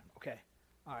right time. Okay.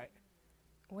 All right.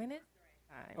 When it's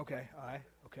the right time. Okay. All right.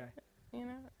 Okay. You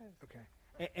know? Okay.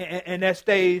 And that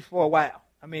stays for a while.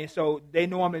 I mean, so they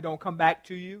normally don't come back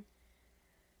to you?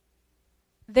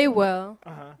 They will.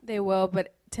 Uh-huh. They will,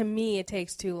 but to me, it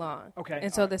takes too long. Okay.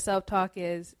 And so the self-talk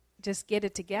is just get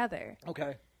it together.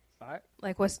 Okay. All right.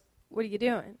 Like, what are you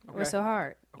doing? Okay. What's so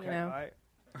hard? Okay. You know? All right.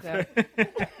 So,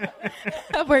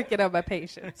 I'm working on my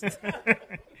patience. I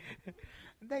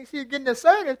think she's getting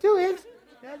assertive too, is she?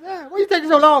 What are you taking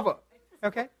so long for?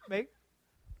 Okay, Meg.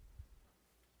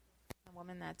 A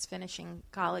woman that's finishing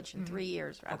college in 3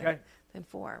 years rather than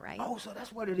 4, right? Oh, so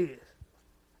that's what it is.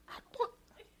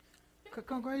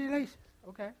 Congratulations.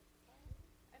 Okay.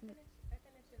 I finished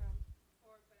in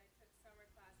 4, but I took summer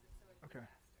classes.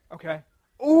 So Okay.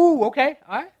 Ooh, okay.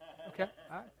 All right. Okay.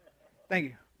 All right. Thank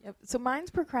you. Yep. So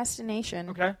mine's procrastination.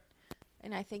 Okay.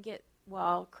 And I think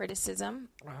criticism.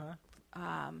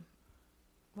 Uh-huh.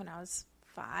 When I was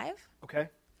 5. Okay.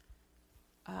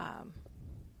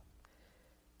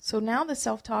 So now the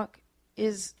self-talk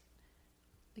is,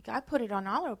 like, I put it on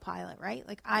autopilot, right?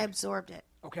 Like, I absorbed it.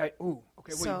 Okay. Ooh.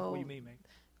 Okay. So what do you mean, Meg?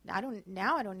 I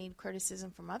don't need criticism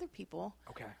from other people.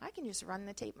 Okay. I can just run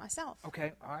the tape myself.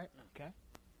 Okay. All right. Okay.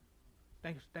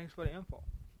 Thanks for the info.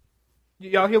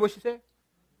 Y'all hear what she said?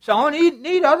 So I don't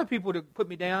need other people to put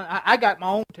me down. I got my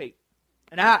own tape,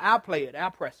 and I'll play it.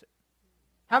 I'll press it.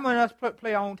 How many of us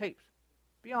play our own tapes?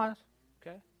 Be honest.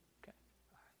 Okay.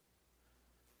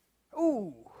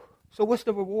 Ooh. So what's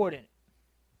the reward in it?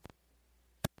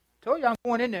 Told you I'm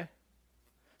going in there.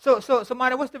 So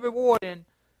Marty, what's the reward in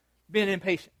being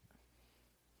impatient?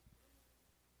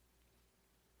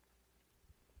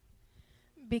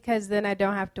 Because then I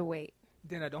don't have to wait.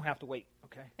 Then I don't have to wait.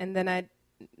 Okay. And then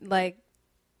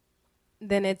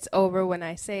then it's over when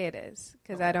I say it is,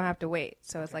 because I don't have to wait.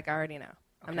 So it's like I already know.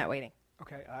 I'm not waiting.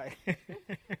 Okay, all right.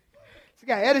 She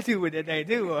got attitude with that thing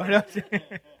too.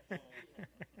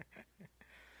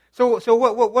 So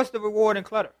what's the reward in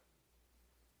clutter?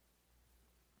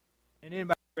 And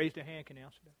anybody raise their hand can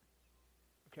answer that.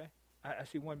 Okay, I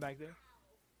see one back there.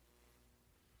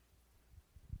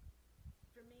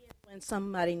 For me, it's when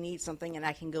somebody needs something and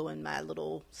I can go in my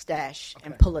little stash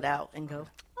and pull it out and go,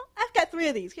 oh, I've got 3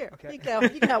 of these. Here, you go.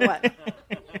 You got what?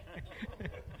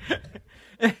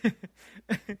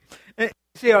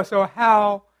 So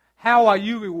how are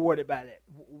you rewarded by that?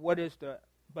 What is the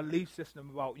belief system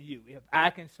about you? If I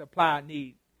can supply a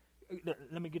need,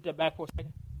 let me get that back for a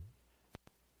second.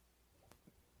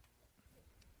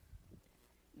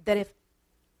 That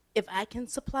if I can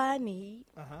supply a need,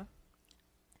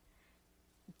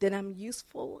 then I'm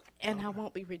useful and I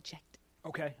won't be rejected.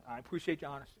 Okay, I appreciate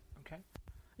your honesty. Okay,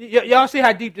 y'all see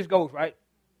how deep this goes, right?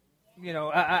 You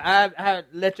know, I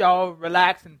let y'all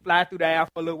relax and fly through the air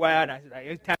for a little while, and I said,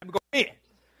 it's time to go in.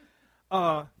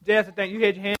 Jess, I think you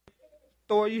had your hand.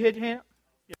 Thor, you had your hand up?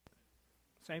 Yeah.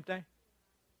 Same thing?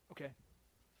 Okay.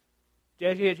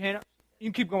 Jess, you had your hand up? You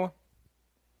can keep going.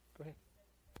 Go ahead.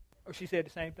 Oh, she said the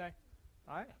same thing?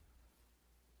 All right.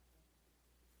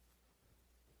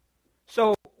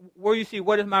 So, where you see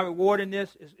what is my reward in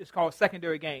this, it's called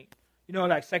secondary gain. You know,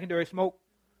 like secondary smoke?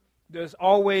 There's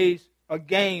always a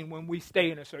gain when we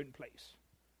stay in a certain place.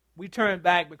 We turn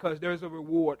back because there's a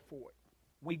reward for it.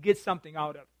 We get something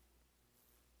out of it.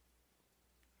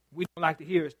 We don't like to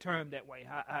hear it termed that way.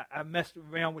 I messed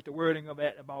around with the wording of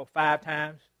it about 5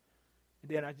 times.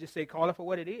 And then I just say, call it for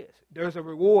what it is. There's a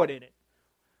reward in it.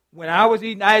 When I was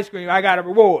eating ice cream, I got a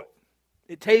reward.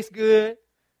 It tastes good.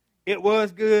 It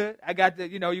was good. I got the,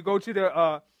 you go to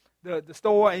the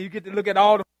store and you get to look at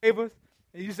all the flavors.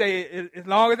 And you say, as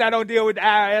long as I don't deal with the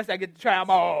IRS, I get to try them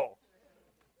all.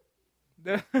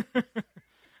 It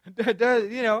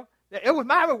was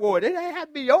my reward. It didn't have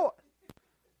to be yours.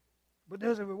 But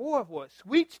there's a reward for it.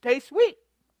 Sweets taste sweet.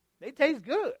 They taste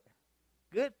good.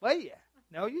 Good for you.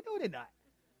 No, you know they're not.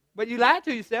 But you lied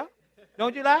to yourself.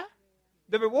 Don't you lie?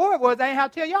 The reward was I ain't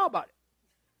have to tell y'all about it.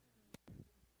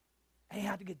 I ain't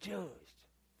have to get judged.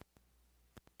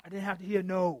 I didn't have to hear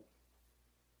no.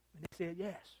 And they said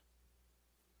yes.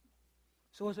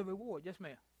 So it's a reward. Yes,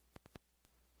 ma'am.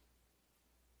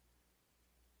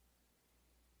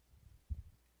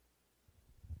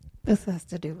 This has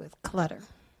to do with clutter.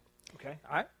 Okay,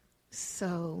 all right.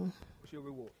 So, what's your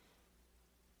reward?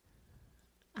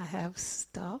 I have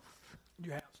stuff.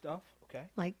 You have stuff, okay.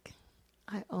 Like,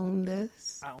 I own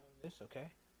this. I own this,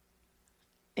 okay.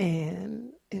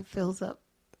 And it fills up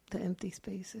the empty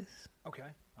spaces. Okay,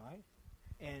 all right.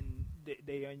 And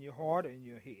they are in your heart or in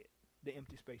your head, the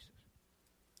empty spaces?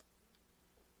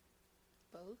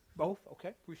 Both. Both,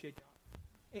 okay. Appreciate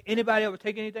y'all. Anybody ever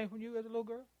take anything from you as a little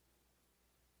girl?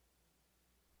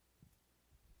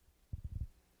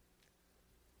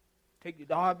 Take your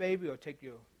doll baby or take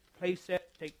your play set?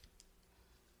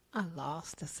 I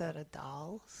lost a set of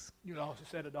dolls. You lost a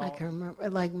set of dolls? I can remember,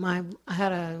 I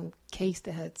had a case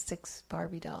that had 6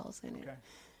 Barbie dolls in it. Okay.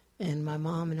 And my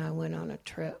mom and I went on a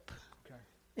trip. Okay.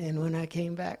 And when I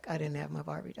came back, I didn't have my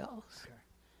Barbie dolls. Okay.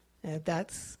 And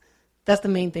that's the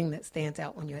main thing that stands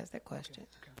out when you ask that question.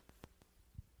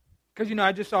 Because,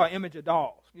 I just saw an image of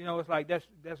dolls. It's like that's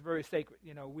very sacred.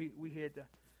 We had the,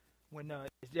 when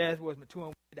Jazz was maturing,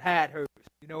 we had to hide hers.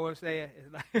 You know what I'm saying?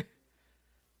 It's like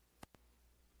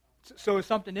so it's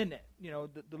something in that,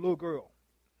 the little girl.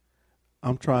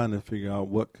 I'm trying to figure out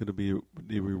what could be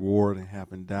the reward in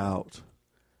having doubt.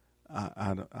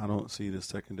 I don't see the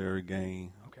secondary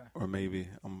gain. Okay. Or maybe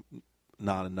I'm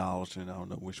not acknowledging. I don't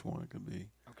know which one it could be.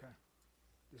 Okay.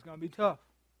 It's going to be tough.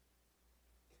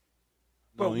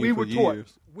 But Known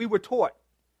we were taught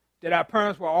that our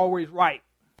parents were always right.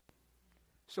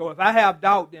 So if I have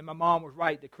doubt, then my mom was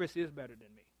right, that Chris is better than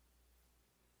me.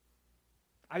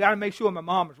 I got to make sure my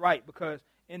mom is right, because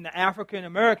in the African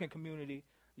American community,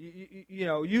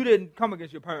 you didn't come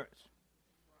against your parents.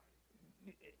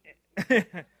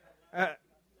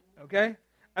 Okay?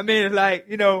 I mean, it's like,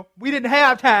 we didn't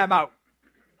have time out.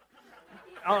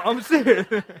 I'm serious.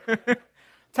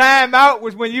 Time out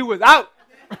was when you was out.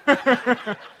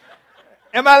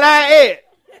 Am I lying, Ed?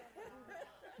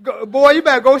 Boy, you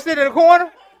better go sit in the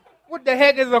corner. What the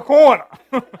heck is a corner?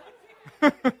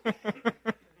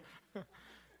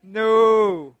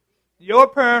 No. Your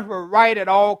parents were right at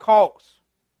all costs.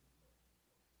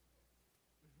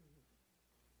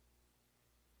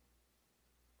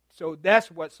 So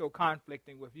that's what's so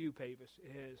conflicting with you, Pavis,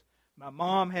 is my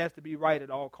mom has to be right at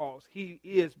all costs. He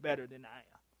is better than I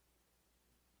am.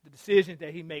 the decisions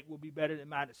that he make will be better than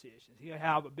my decisions. He'll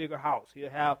have a bigger house. He'll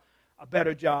have a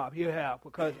better job.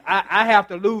 Because I have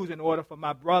to lose in order for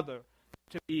my brother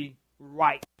to be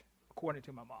right, according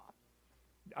to my mom.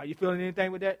 Are you feeling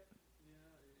anything with that?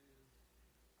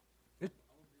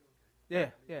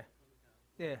 Yeah.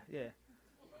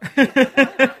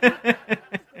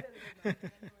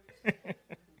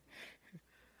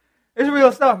 It's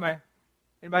real stuff, man.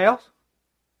 Anybody else?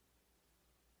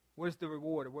 Where's the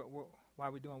reward? Why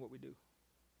are we doing what we do?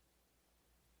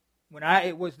 When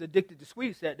I was addicted to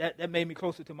sweets, that made me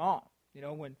closer to mom.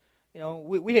 When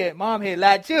mom had a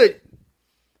lot of children,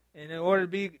 and in order to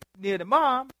be near the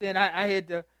mom, then I had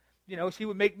to, she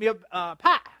would make me a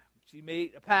pie. She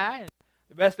made a pie, and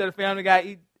the rest of the family got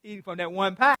to eat from that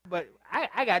one pie, but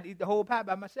I got to eat the whole pie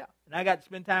by myself, and I got to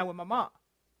spend time with my mom.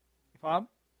 You follow me?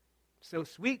 So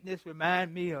sweetness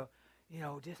remind me of,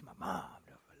 just my mom,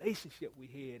 the relationship we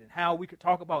had, and how we could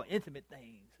talk about intimate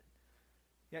things.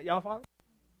 Y'all follow?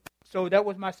 So that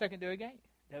was my secondary gain.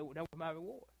 That was my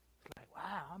reward. It's like,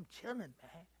 wow, I'm chilling,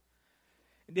 man.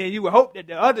 And then you would hope that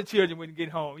the other children wouldn't get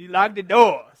home. You lock the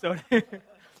door, so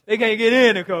they can't get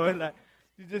in, of course. Like,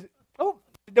 you just,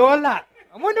 the door locked.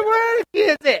 I wonder where the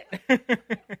kids at.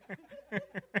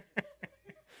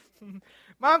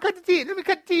 Mom, cut the TV. Let me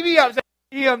cut the TV up so I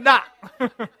can hear him knock.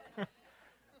 What's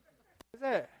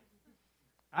that?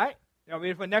 All right. Y'all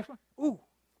ready for the next one? Ooh.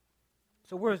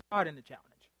 So where's God in the challenge?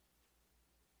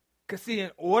 Because, see,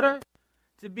 in order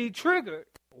to be triggered,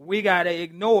 we got to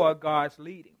ignore God's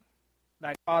leading.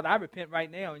 Like, Father, I repent right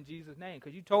now in Jesus' name,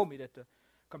 because you told me that the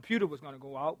computer was going to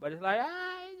go out, but it's like,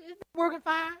 it's working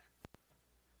fine.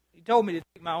 He told me to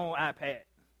take my own iPad.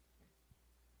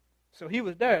 So he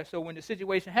was there. So when the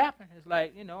situation happened, it's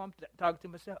like, I'm talking to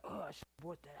myself, I should have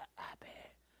bought that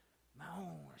iPad. My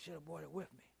own. I should have brought it with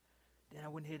me. Then I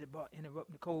wouldn't have to interrupt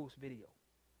Nicole's video.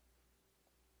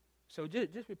 So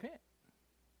just repent.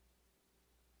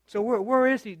 So where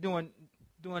is he doing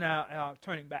our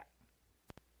turning back?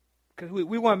 Because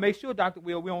we want to make sure, Dr.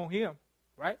 Will, we don't hear him,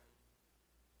 right?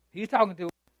 He's talking to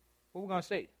us. What we're going to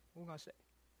say? We're going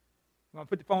to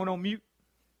put the phone on mute?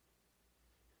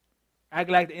 Act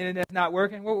like the internet's not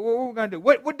working? What we're going to do?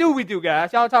 What do we do,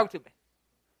 guys? Y'all talk to me.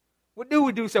 What do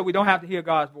we do so we don't have to hear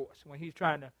God's voice when he's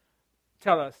trying to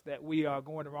tell us that we are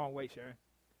going the wrong way, Sharon?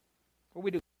 What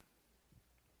we do?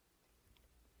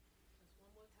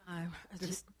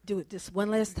 Just do it just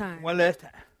one last time. One last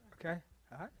time. Okay.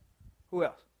 All right. Who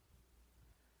else?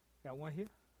 Got one here.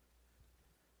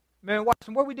 Man,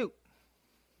 Watson, what we do?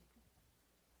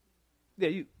 Yeah,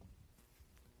 you.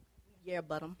 Yeah,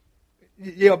 but him.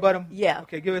 Yeah, but him? Yeah.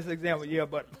 Okay, give us an example. Yeah,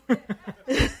 but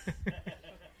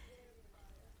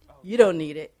You don't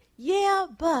need it. Yeah,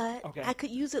 but okay. I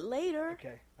could use it later.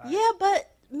 Okay. Right. Yeah,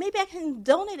 but maybe I can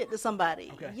donate it to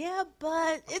somebody. Okay. Yeah,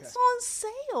 but it's on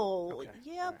sale. Okay.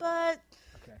 Yeah, but.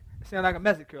 Okay. It sounds like a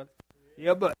message, Curly.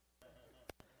 Yeah, but.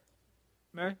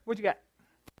 Mary, what you got?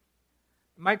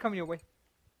 Might come your way.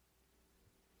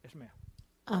 Yes,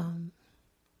 ma'am.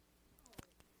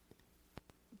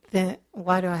 Then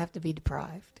why do I have to be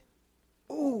deprived?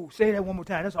 Ooh, say that one more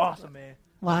time. That's awesome, man.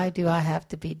 Why do I have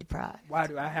to be deprived? Why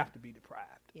do I have to be deprived?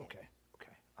 Yeah. Okay.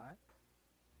 All right.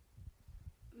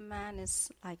 Mine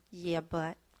is like, yeah,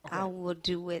 but I will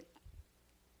do it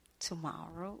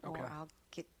tomorrow, or I'll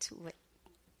get to it,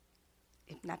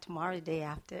 if not tomorrow, the day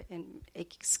after, and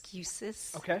make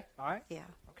excuses. Okay. All right. Yeah.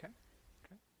 Okay.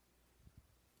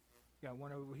 Got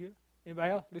one over here.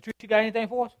 Anybody else? Latrice, you got anything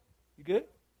for us? You good?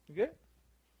 You good?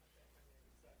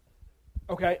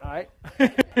 Okay, all right.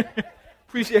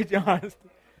 Appreciate your honesty.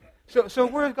 So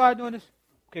where is God doing this?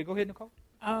 Okay, go ahead, Nicole.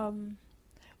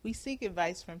 We seek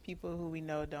advice from people who we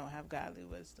know don't have godly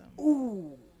wisdom.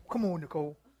 Ooh, come on,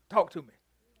 Nicole. Talk to me.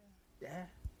 Yeah.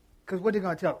 Because what they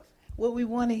going to tell us? What we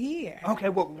want to hear. Okay,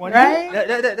 what we want to hear.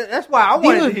 That's why I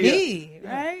wanted to hear. Be with me,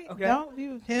 right? Okay. Don't be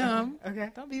with him. Okay.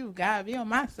 Don't be with God. Be on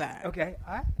my side. Okay,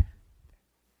 all right.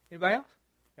 Anybody else?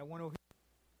 Got one over here.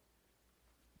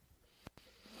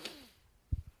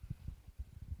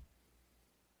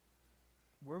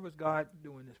 Where was God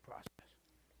doing this process?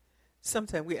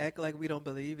 Sometimes we act like we don't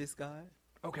believe it's God.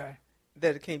 Okay.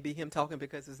 That it can't be him talking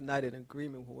because it's not in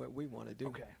agreement with what we want to do.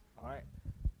 Okay. All right.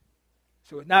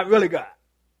 So it's not really God.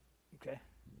 Okay.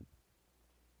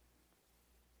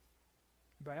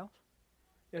 Anybody else?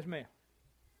 Yes, ma'am.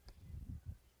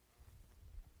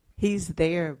 He's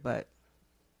there, but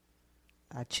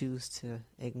I choose to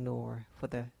ignore for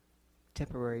the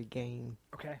temporary gain.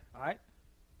 Okay. All right.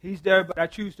 He's there, but I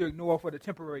choose to ignore for the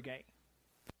temporary gain.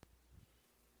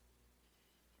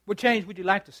 What change would you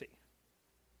like to see?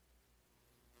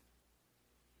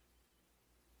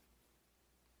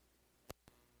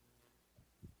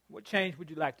 What change would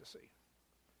you like to see?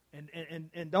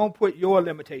 And don't put your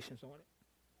limitations on it.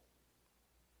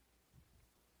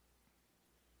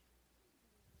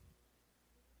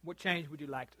 What change would you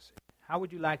like to see? How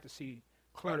would you like to see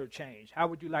clutter change? How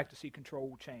would you like to see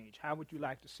control change? How would you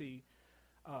like to see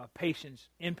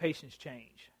impatience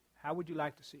change? How would you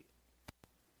like to see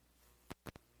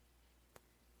it?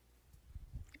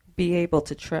 Be able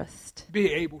to trust.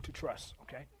 Be able to trust.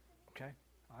 Okay. Okay.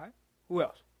 All right. Who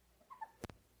else?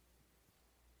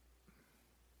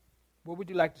 What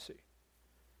would you like to see?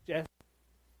 Jess?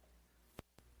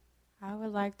 I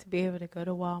would like to be able to go to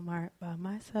Walmart by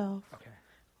myself. Okay.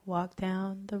 Walk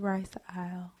down the rice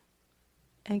aisle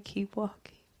and keep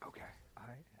walking. Okay. All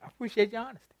right. I appreciate your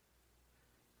honesty.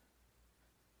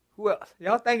 Who else?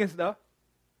 Y'all thinking stuff.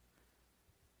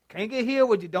 Can't get healed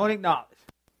what you don't acknowledge.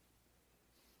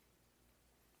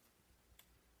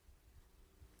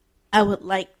 I would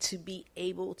like to be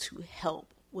able to help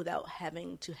without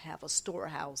having to have a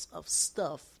storehouse of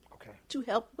stuff to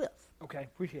help with. Okay,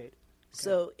 appreciate it. Okay.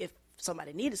 So if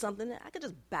somebody needed something, I could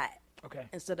just buy it. Okay.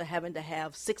 Instead of having to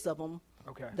have 6 of them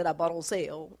okay. that I bought on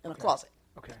sale in a closet.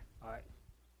 Okay, all right.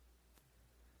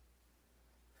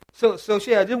 So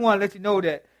Shay, I just want to let you know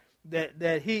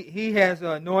that he has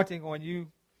an anointing on you,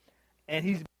 and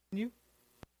he's you.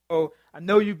 So I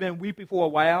know you've been weepy for a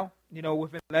while. You know,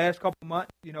 within the last couple of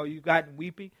months, you know, you've gotten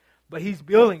weepy. But he's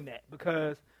building that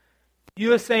because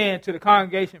you're saying to the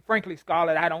congregation, frankly,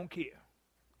 Scarlett, I don't care.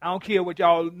 I don't care what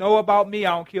y'all know about me.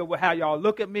 I don't care how y'all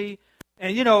look at me.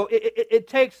 And, you know, it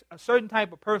takes a certain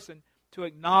type of person to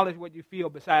acknowledge what you feel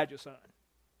beside your son.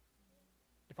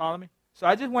 You follow me? So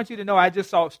I just want you to know I just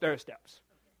saw stir steps.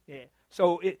 Yeah.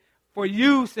 So for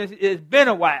you, since it's been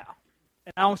a while,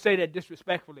 and I don't say that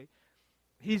disrespectfully,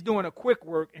 he's doing a quick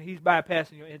work and he's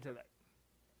bypassing your intellect.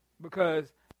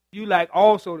 Because you like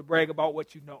also to brag about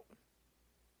what you know.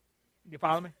 You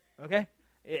follow me? Okay?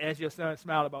 As your son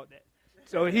smiled about that.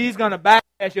 So he's going to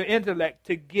bypass your intellect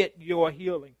to get your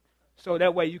healing. So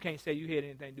that way you can't say you had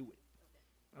anything to do with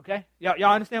it. Okay?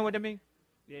 Y'all understand what that means?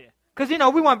 Yeah. Because, you know,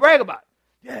 we want to brag about it.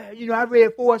 Yeah, you know, I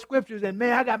read 4 scriptures and,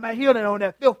 man, I got my healing on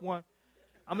that 5th one.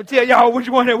 I'm going to tell y'all which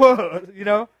one it was, you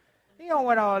know. He don't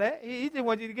want all that. He just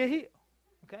wants you to get healed.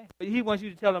 Okay? But he wants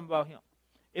you to tell him about him.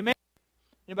 Amen?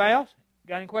 Anybody else?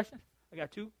 Got any questions? I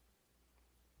got 2.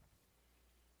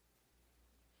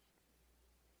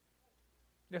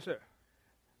 Yes, sir.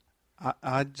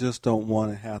 I just don't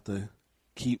want to have to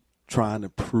keep trying to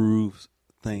prove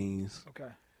things.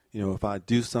 Okay. You know, if I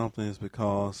do something, it's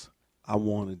because I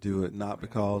want to do it, not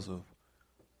because of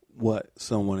what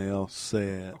someone else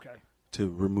said to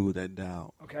remove that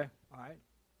doubt. Okay. All right.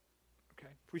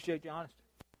 Okay. Appreciate your honesty.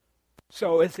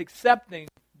 So it's accepting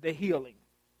the healing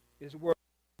is where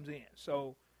it comes in.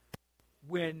 So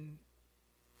when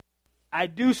I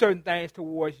do certain things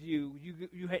towards you,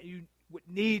 you would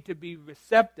need to be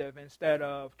receptive instead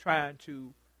of trying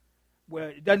to, well,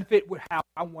 it doesn't fit with how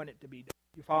I want it to be done.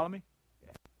 You follow me?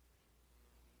 Yeah.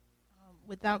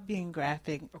 Without being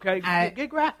graphic. Okay, get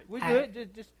graphic. We're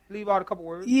good. Just leave out a couple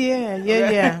words.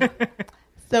 Yeah.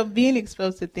 So being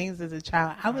exposed to things as a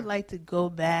child, I would like to go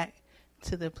back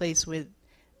to the place where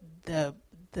the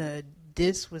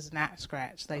disc was not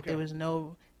scratched. Like there was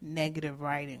no negative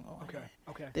writing on it.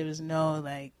 Okay. There was no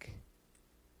like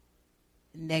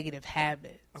negative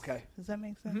habits. Okay. Does that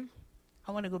make sense? Mm-hmm.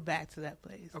 I want to go back to that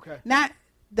place. Okay. Not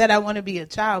that I want to be a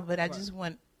child, but I just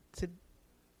want to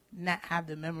not have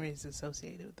the memories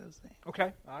associated with those things.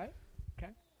 Okay. All right.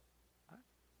 Okay. All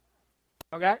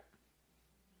right. Okay.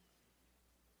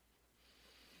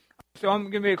 So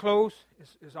I'm getting ready to close.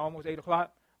 It's almost 8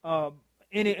 o'clock.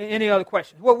 Any other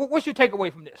questions? What's your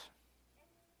takeaway from this?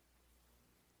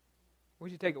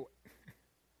 What's your takeaway?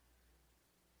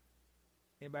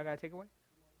 Anybody got a takeaway?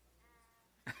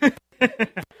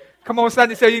 Come on,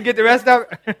 Sunday, so you can get the rest of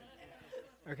it.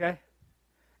 Okay.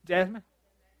 Jasmine?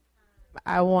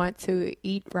 I want to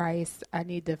eat rice. I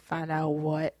need to find out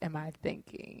what am I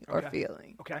thinking or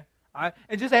feeling. Okay. All right.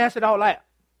 And just ask it out loud.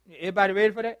 Everybody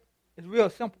ready for that? It's real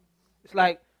simple. It's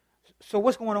like, so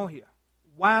what's going on here?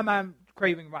 Why am I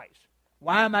craving rice?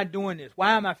 Why am I doing this?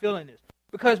 Why am I feeling this?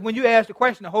 Because when you ask the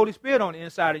question, the Holy Spirit on the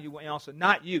inside of you will answer,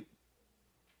 not you.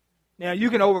 Now, you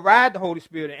can override the Holy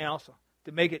Spirit and answer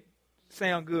to make it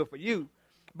sound good for you.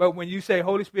 But when you say,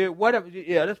 Holy Spirit, whatever,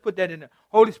 let's put that in there.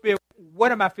 Holy Spirit,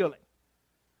 what am I feeling?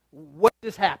 What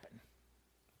just happened?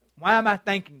 Why am I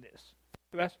thinking this?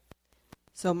 Yes?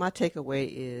 So my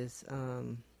takeaway is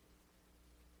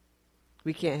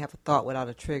we can't have a thought without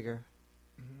a trigger.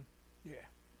 Mm-hmm. Yeah.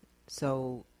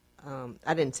 So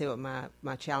I didn't say what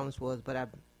my challenge was, but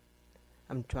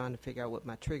I'm trying to figure out what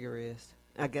my trigger is.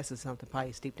 I guess it's something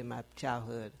probably steeped in my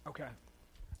childhood. Okay.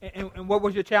 And what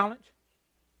was your challenge?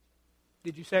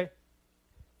 Did you say?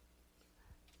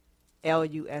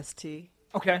 LUST.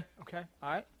 Okay. All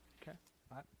right.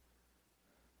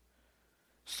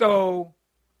 So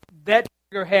that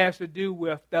trigger has to do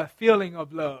with the feeling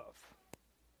of love.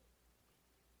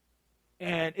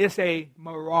 And it's a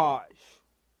mirage.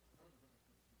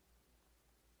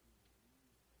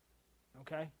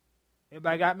 Okay?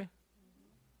 Everybody got me?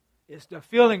 It's the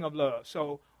feeling of love.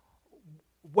 So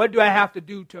what do I have to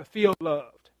do to feel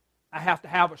loved? I have to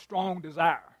have a strong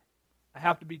desire. I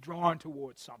have to be drawn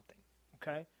towards something.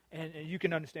 Okay? And you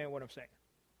can understand what I'm saying.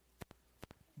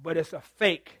 But it's a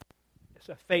fake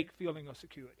feeling of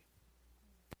security.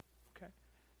 Okay?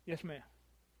 Yes, ma'am.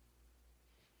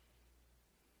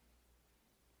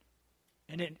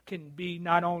 And it can be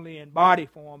not only in body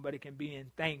form, but it can be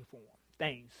in thing form,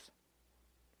 things.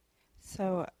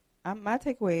 So my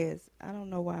takeaway is I don't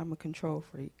know why I'm a control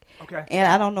freak. Okay.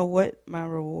 And I don't know what my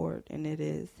reward in it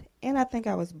is. And I think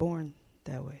I was born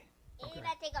that way. Okay.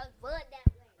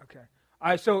 Okay. All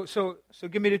right, so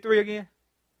give me the 3 again.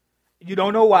 You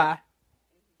don't know why.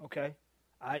 Okay.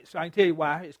 All right, so I can tell you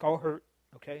why. It's called hurt.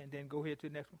 Okay, and then go ahead to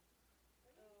the next one.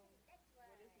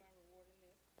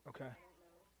 Okay.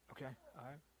 Okay, all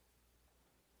right.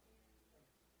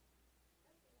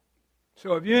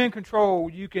 So if you're in control,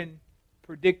 you can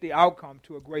predict the outcome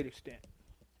to a great extent.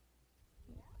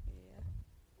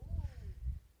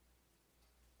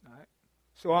 All right.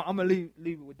 So I'm going to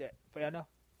leave it with that. Fair enough?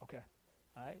 Okay.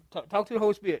 All right. Talk to the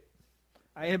Holy Spirit.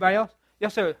 All right, anybody else?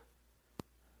 Yes, sir.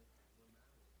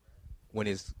 When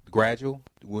it's gradual,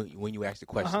 when you ask the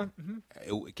question,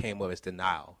 it came up as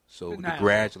denial. So Denial. It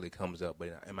gradually comes up,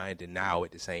 but am I in denial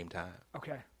at the same time?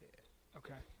 Okay.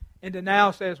 Okay. And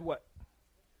denial says what?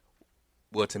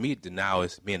 Well, to me, denial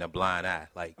is being a blind eye.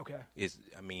 Like, okay. You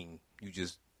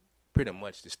just pretty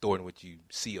much distorting what you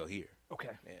see or hear. Okay.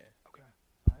 Yeah. Okay.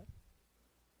 All right.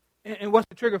 And what's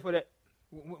the trigger for that?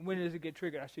 When does it get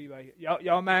triggered? I see you right here.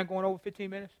 Y'all mind going over 15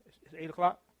 minutes? It's 8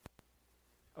 o'clock?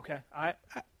 Okay. All right.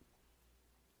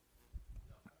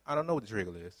 I don't know what the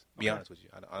trigger is. Be honest with you.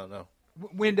 I don't know.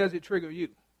 When does it trigger you?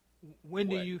 When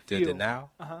do you feel? The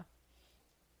denial? Uh-huh.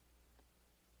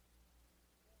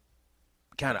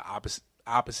 Kind of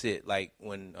opposite, like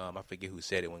when, I forget who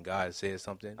said it, when God says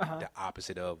something, the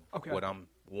opposite of what I'm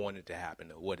wanting to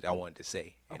happen or what I wanted to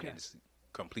say. And it's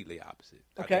completely opposite.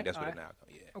 Okay. I think that's what denial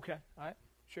comes. Yeah. Okay. All right.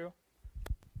 Sure.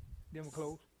 Then we'll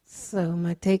close. So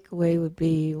my takeaway would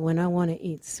be when I want to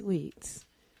eat sweets,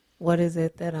 what is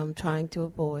it that I'm trying to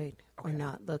avoid or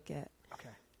not look at?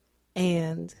 Okay.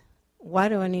 And why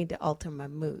do I need to alter my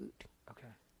mood? Okay.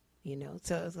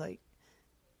 So it's like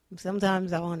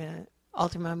sometimes I want to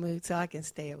alter my mood so I can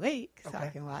stay awake, so I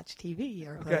can watch TV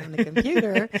or play on the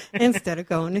computer instead of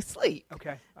going to sleep.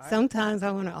 Okay. All right. Sometimes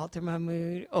I want to alter my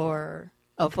mood or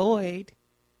avoid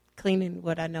cleaning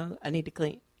what I know I need to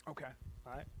clean. Okay.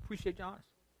 All right. Appreciate your honesty.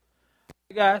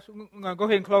 Hey guys, we're going to go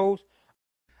ahead and close.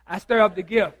 I stir up the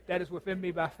gift that is within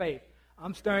me by faith.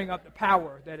 I'm stirring up the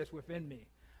power that is within me.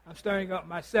 I'm stirring up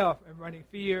myself and running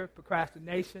fear,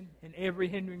 procrastination, and every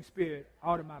hindering spirit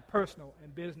out of my personal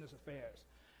and business affairs.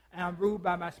 And I'm ruled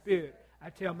by my spirit. I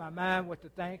tell my mind what to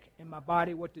think and my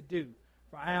body what to do,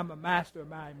 for I am a master of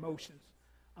my emotions.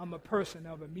 I'm a person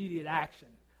of immediate action.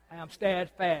 I am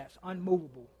steadfast,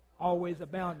 unmovable, always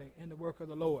abounding in the work of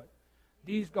the Lord.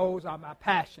 These goals are my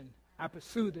passion. I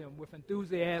pursue them with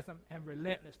enthusiasm and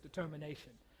relentless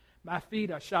determination. My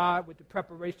feet are shod with the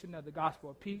preparation of the gospel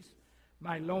of peace.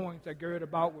 My loins are girded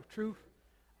about with truth.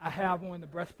 I have on the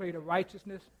breastplate of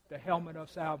righteousness, the helmet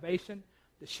of salvation,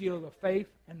 the shield of faith,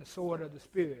 and the sword of the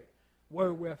Spirit,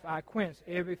 wherewith I quench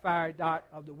every fiery dart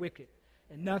of the wicked,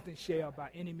 and nothing shall by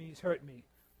any means hurt me.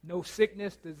 No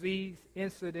sickness, disease,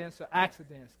 incidents, or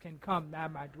accidents can come nigh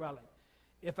my dwelling.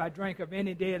 If I drink of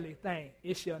any deadly thing,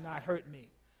 it shall not hurt me.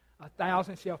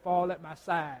 1,000 shall fall at my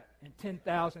side, and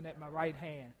 10,000 at my right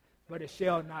hand, but it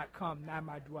shall not come nigh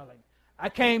my dwelling. I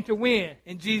came to win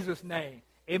in Jesus' name.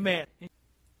 Amen.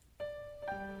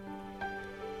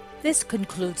 This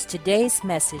concludes today's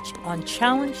message on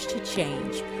Challenge to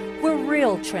Change, where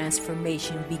real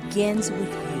transformation begins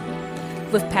with you,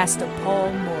 with Pastor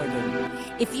Paul Morgan.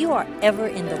 If you are ever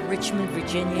in the Richmond,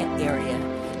 Virginia area,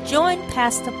 join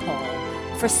Pastor Paul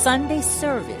for Sunday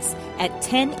service at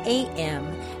 10 a.m.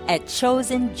 at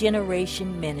Chosen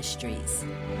Generation Ministries.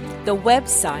 The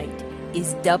website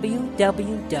is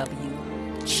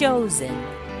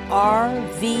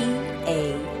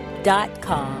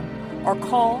www.chosenrva.com or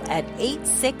call at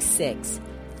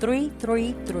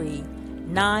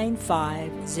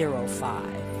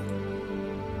 866-333-9505.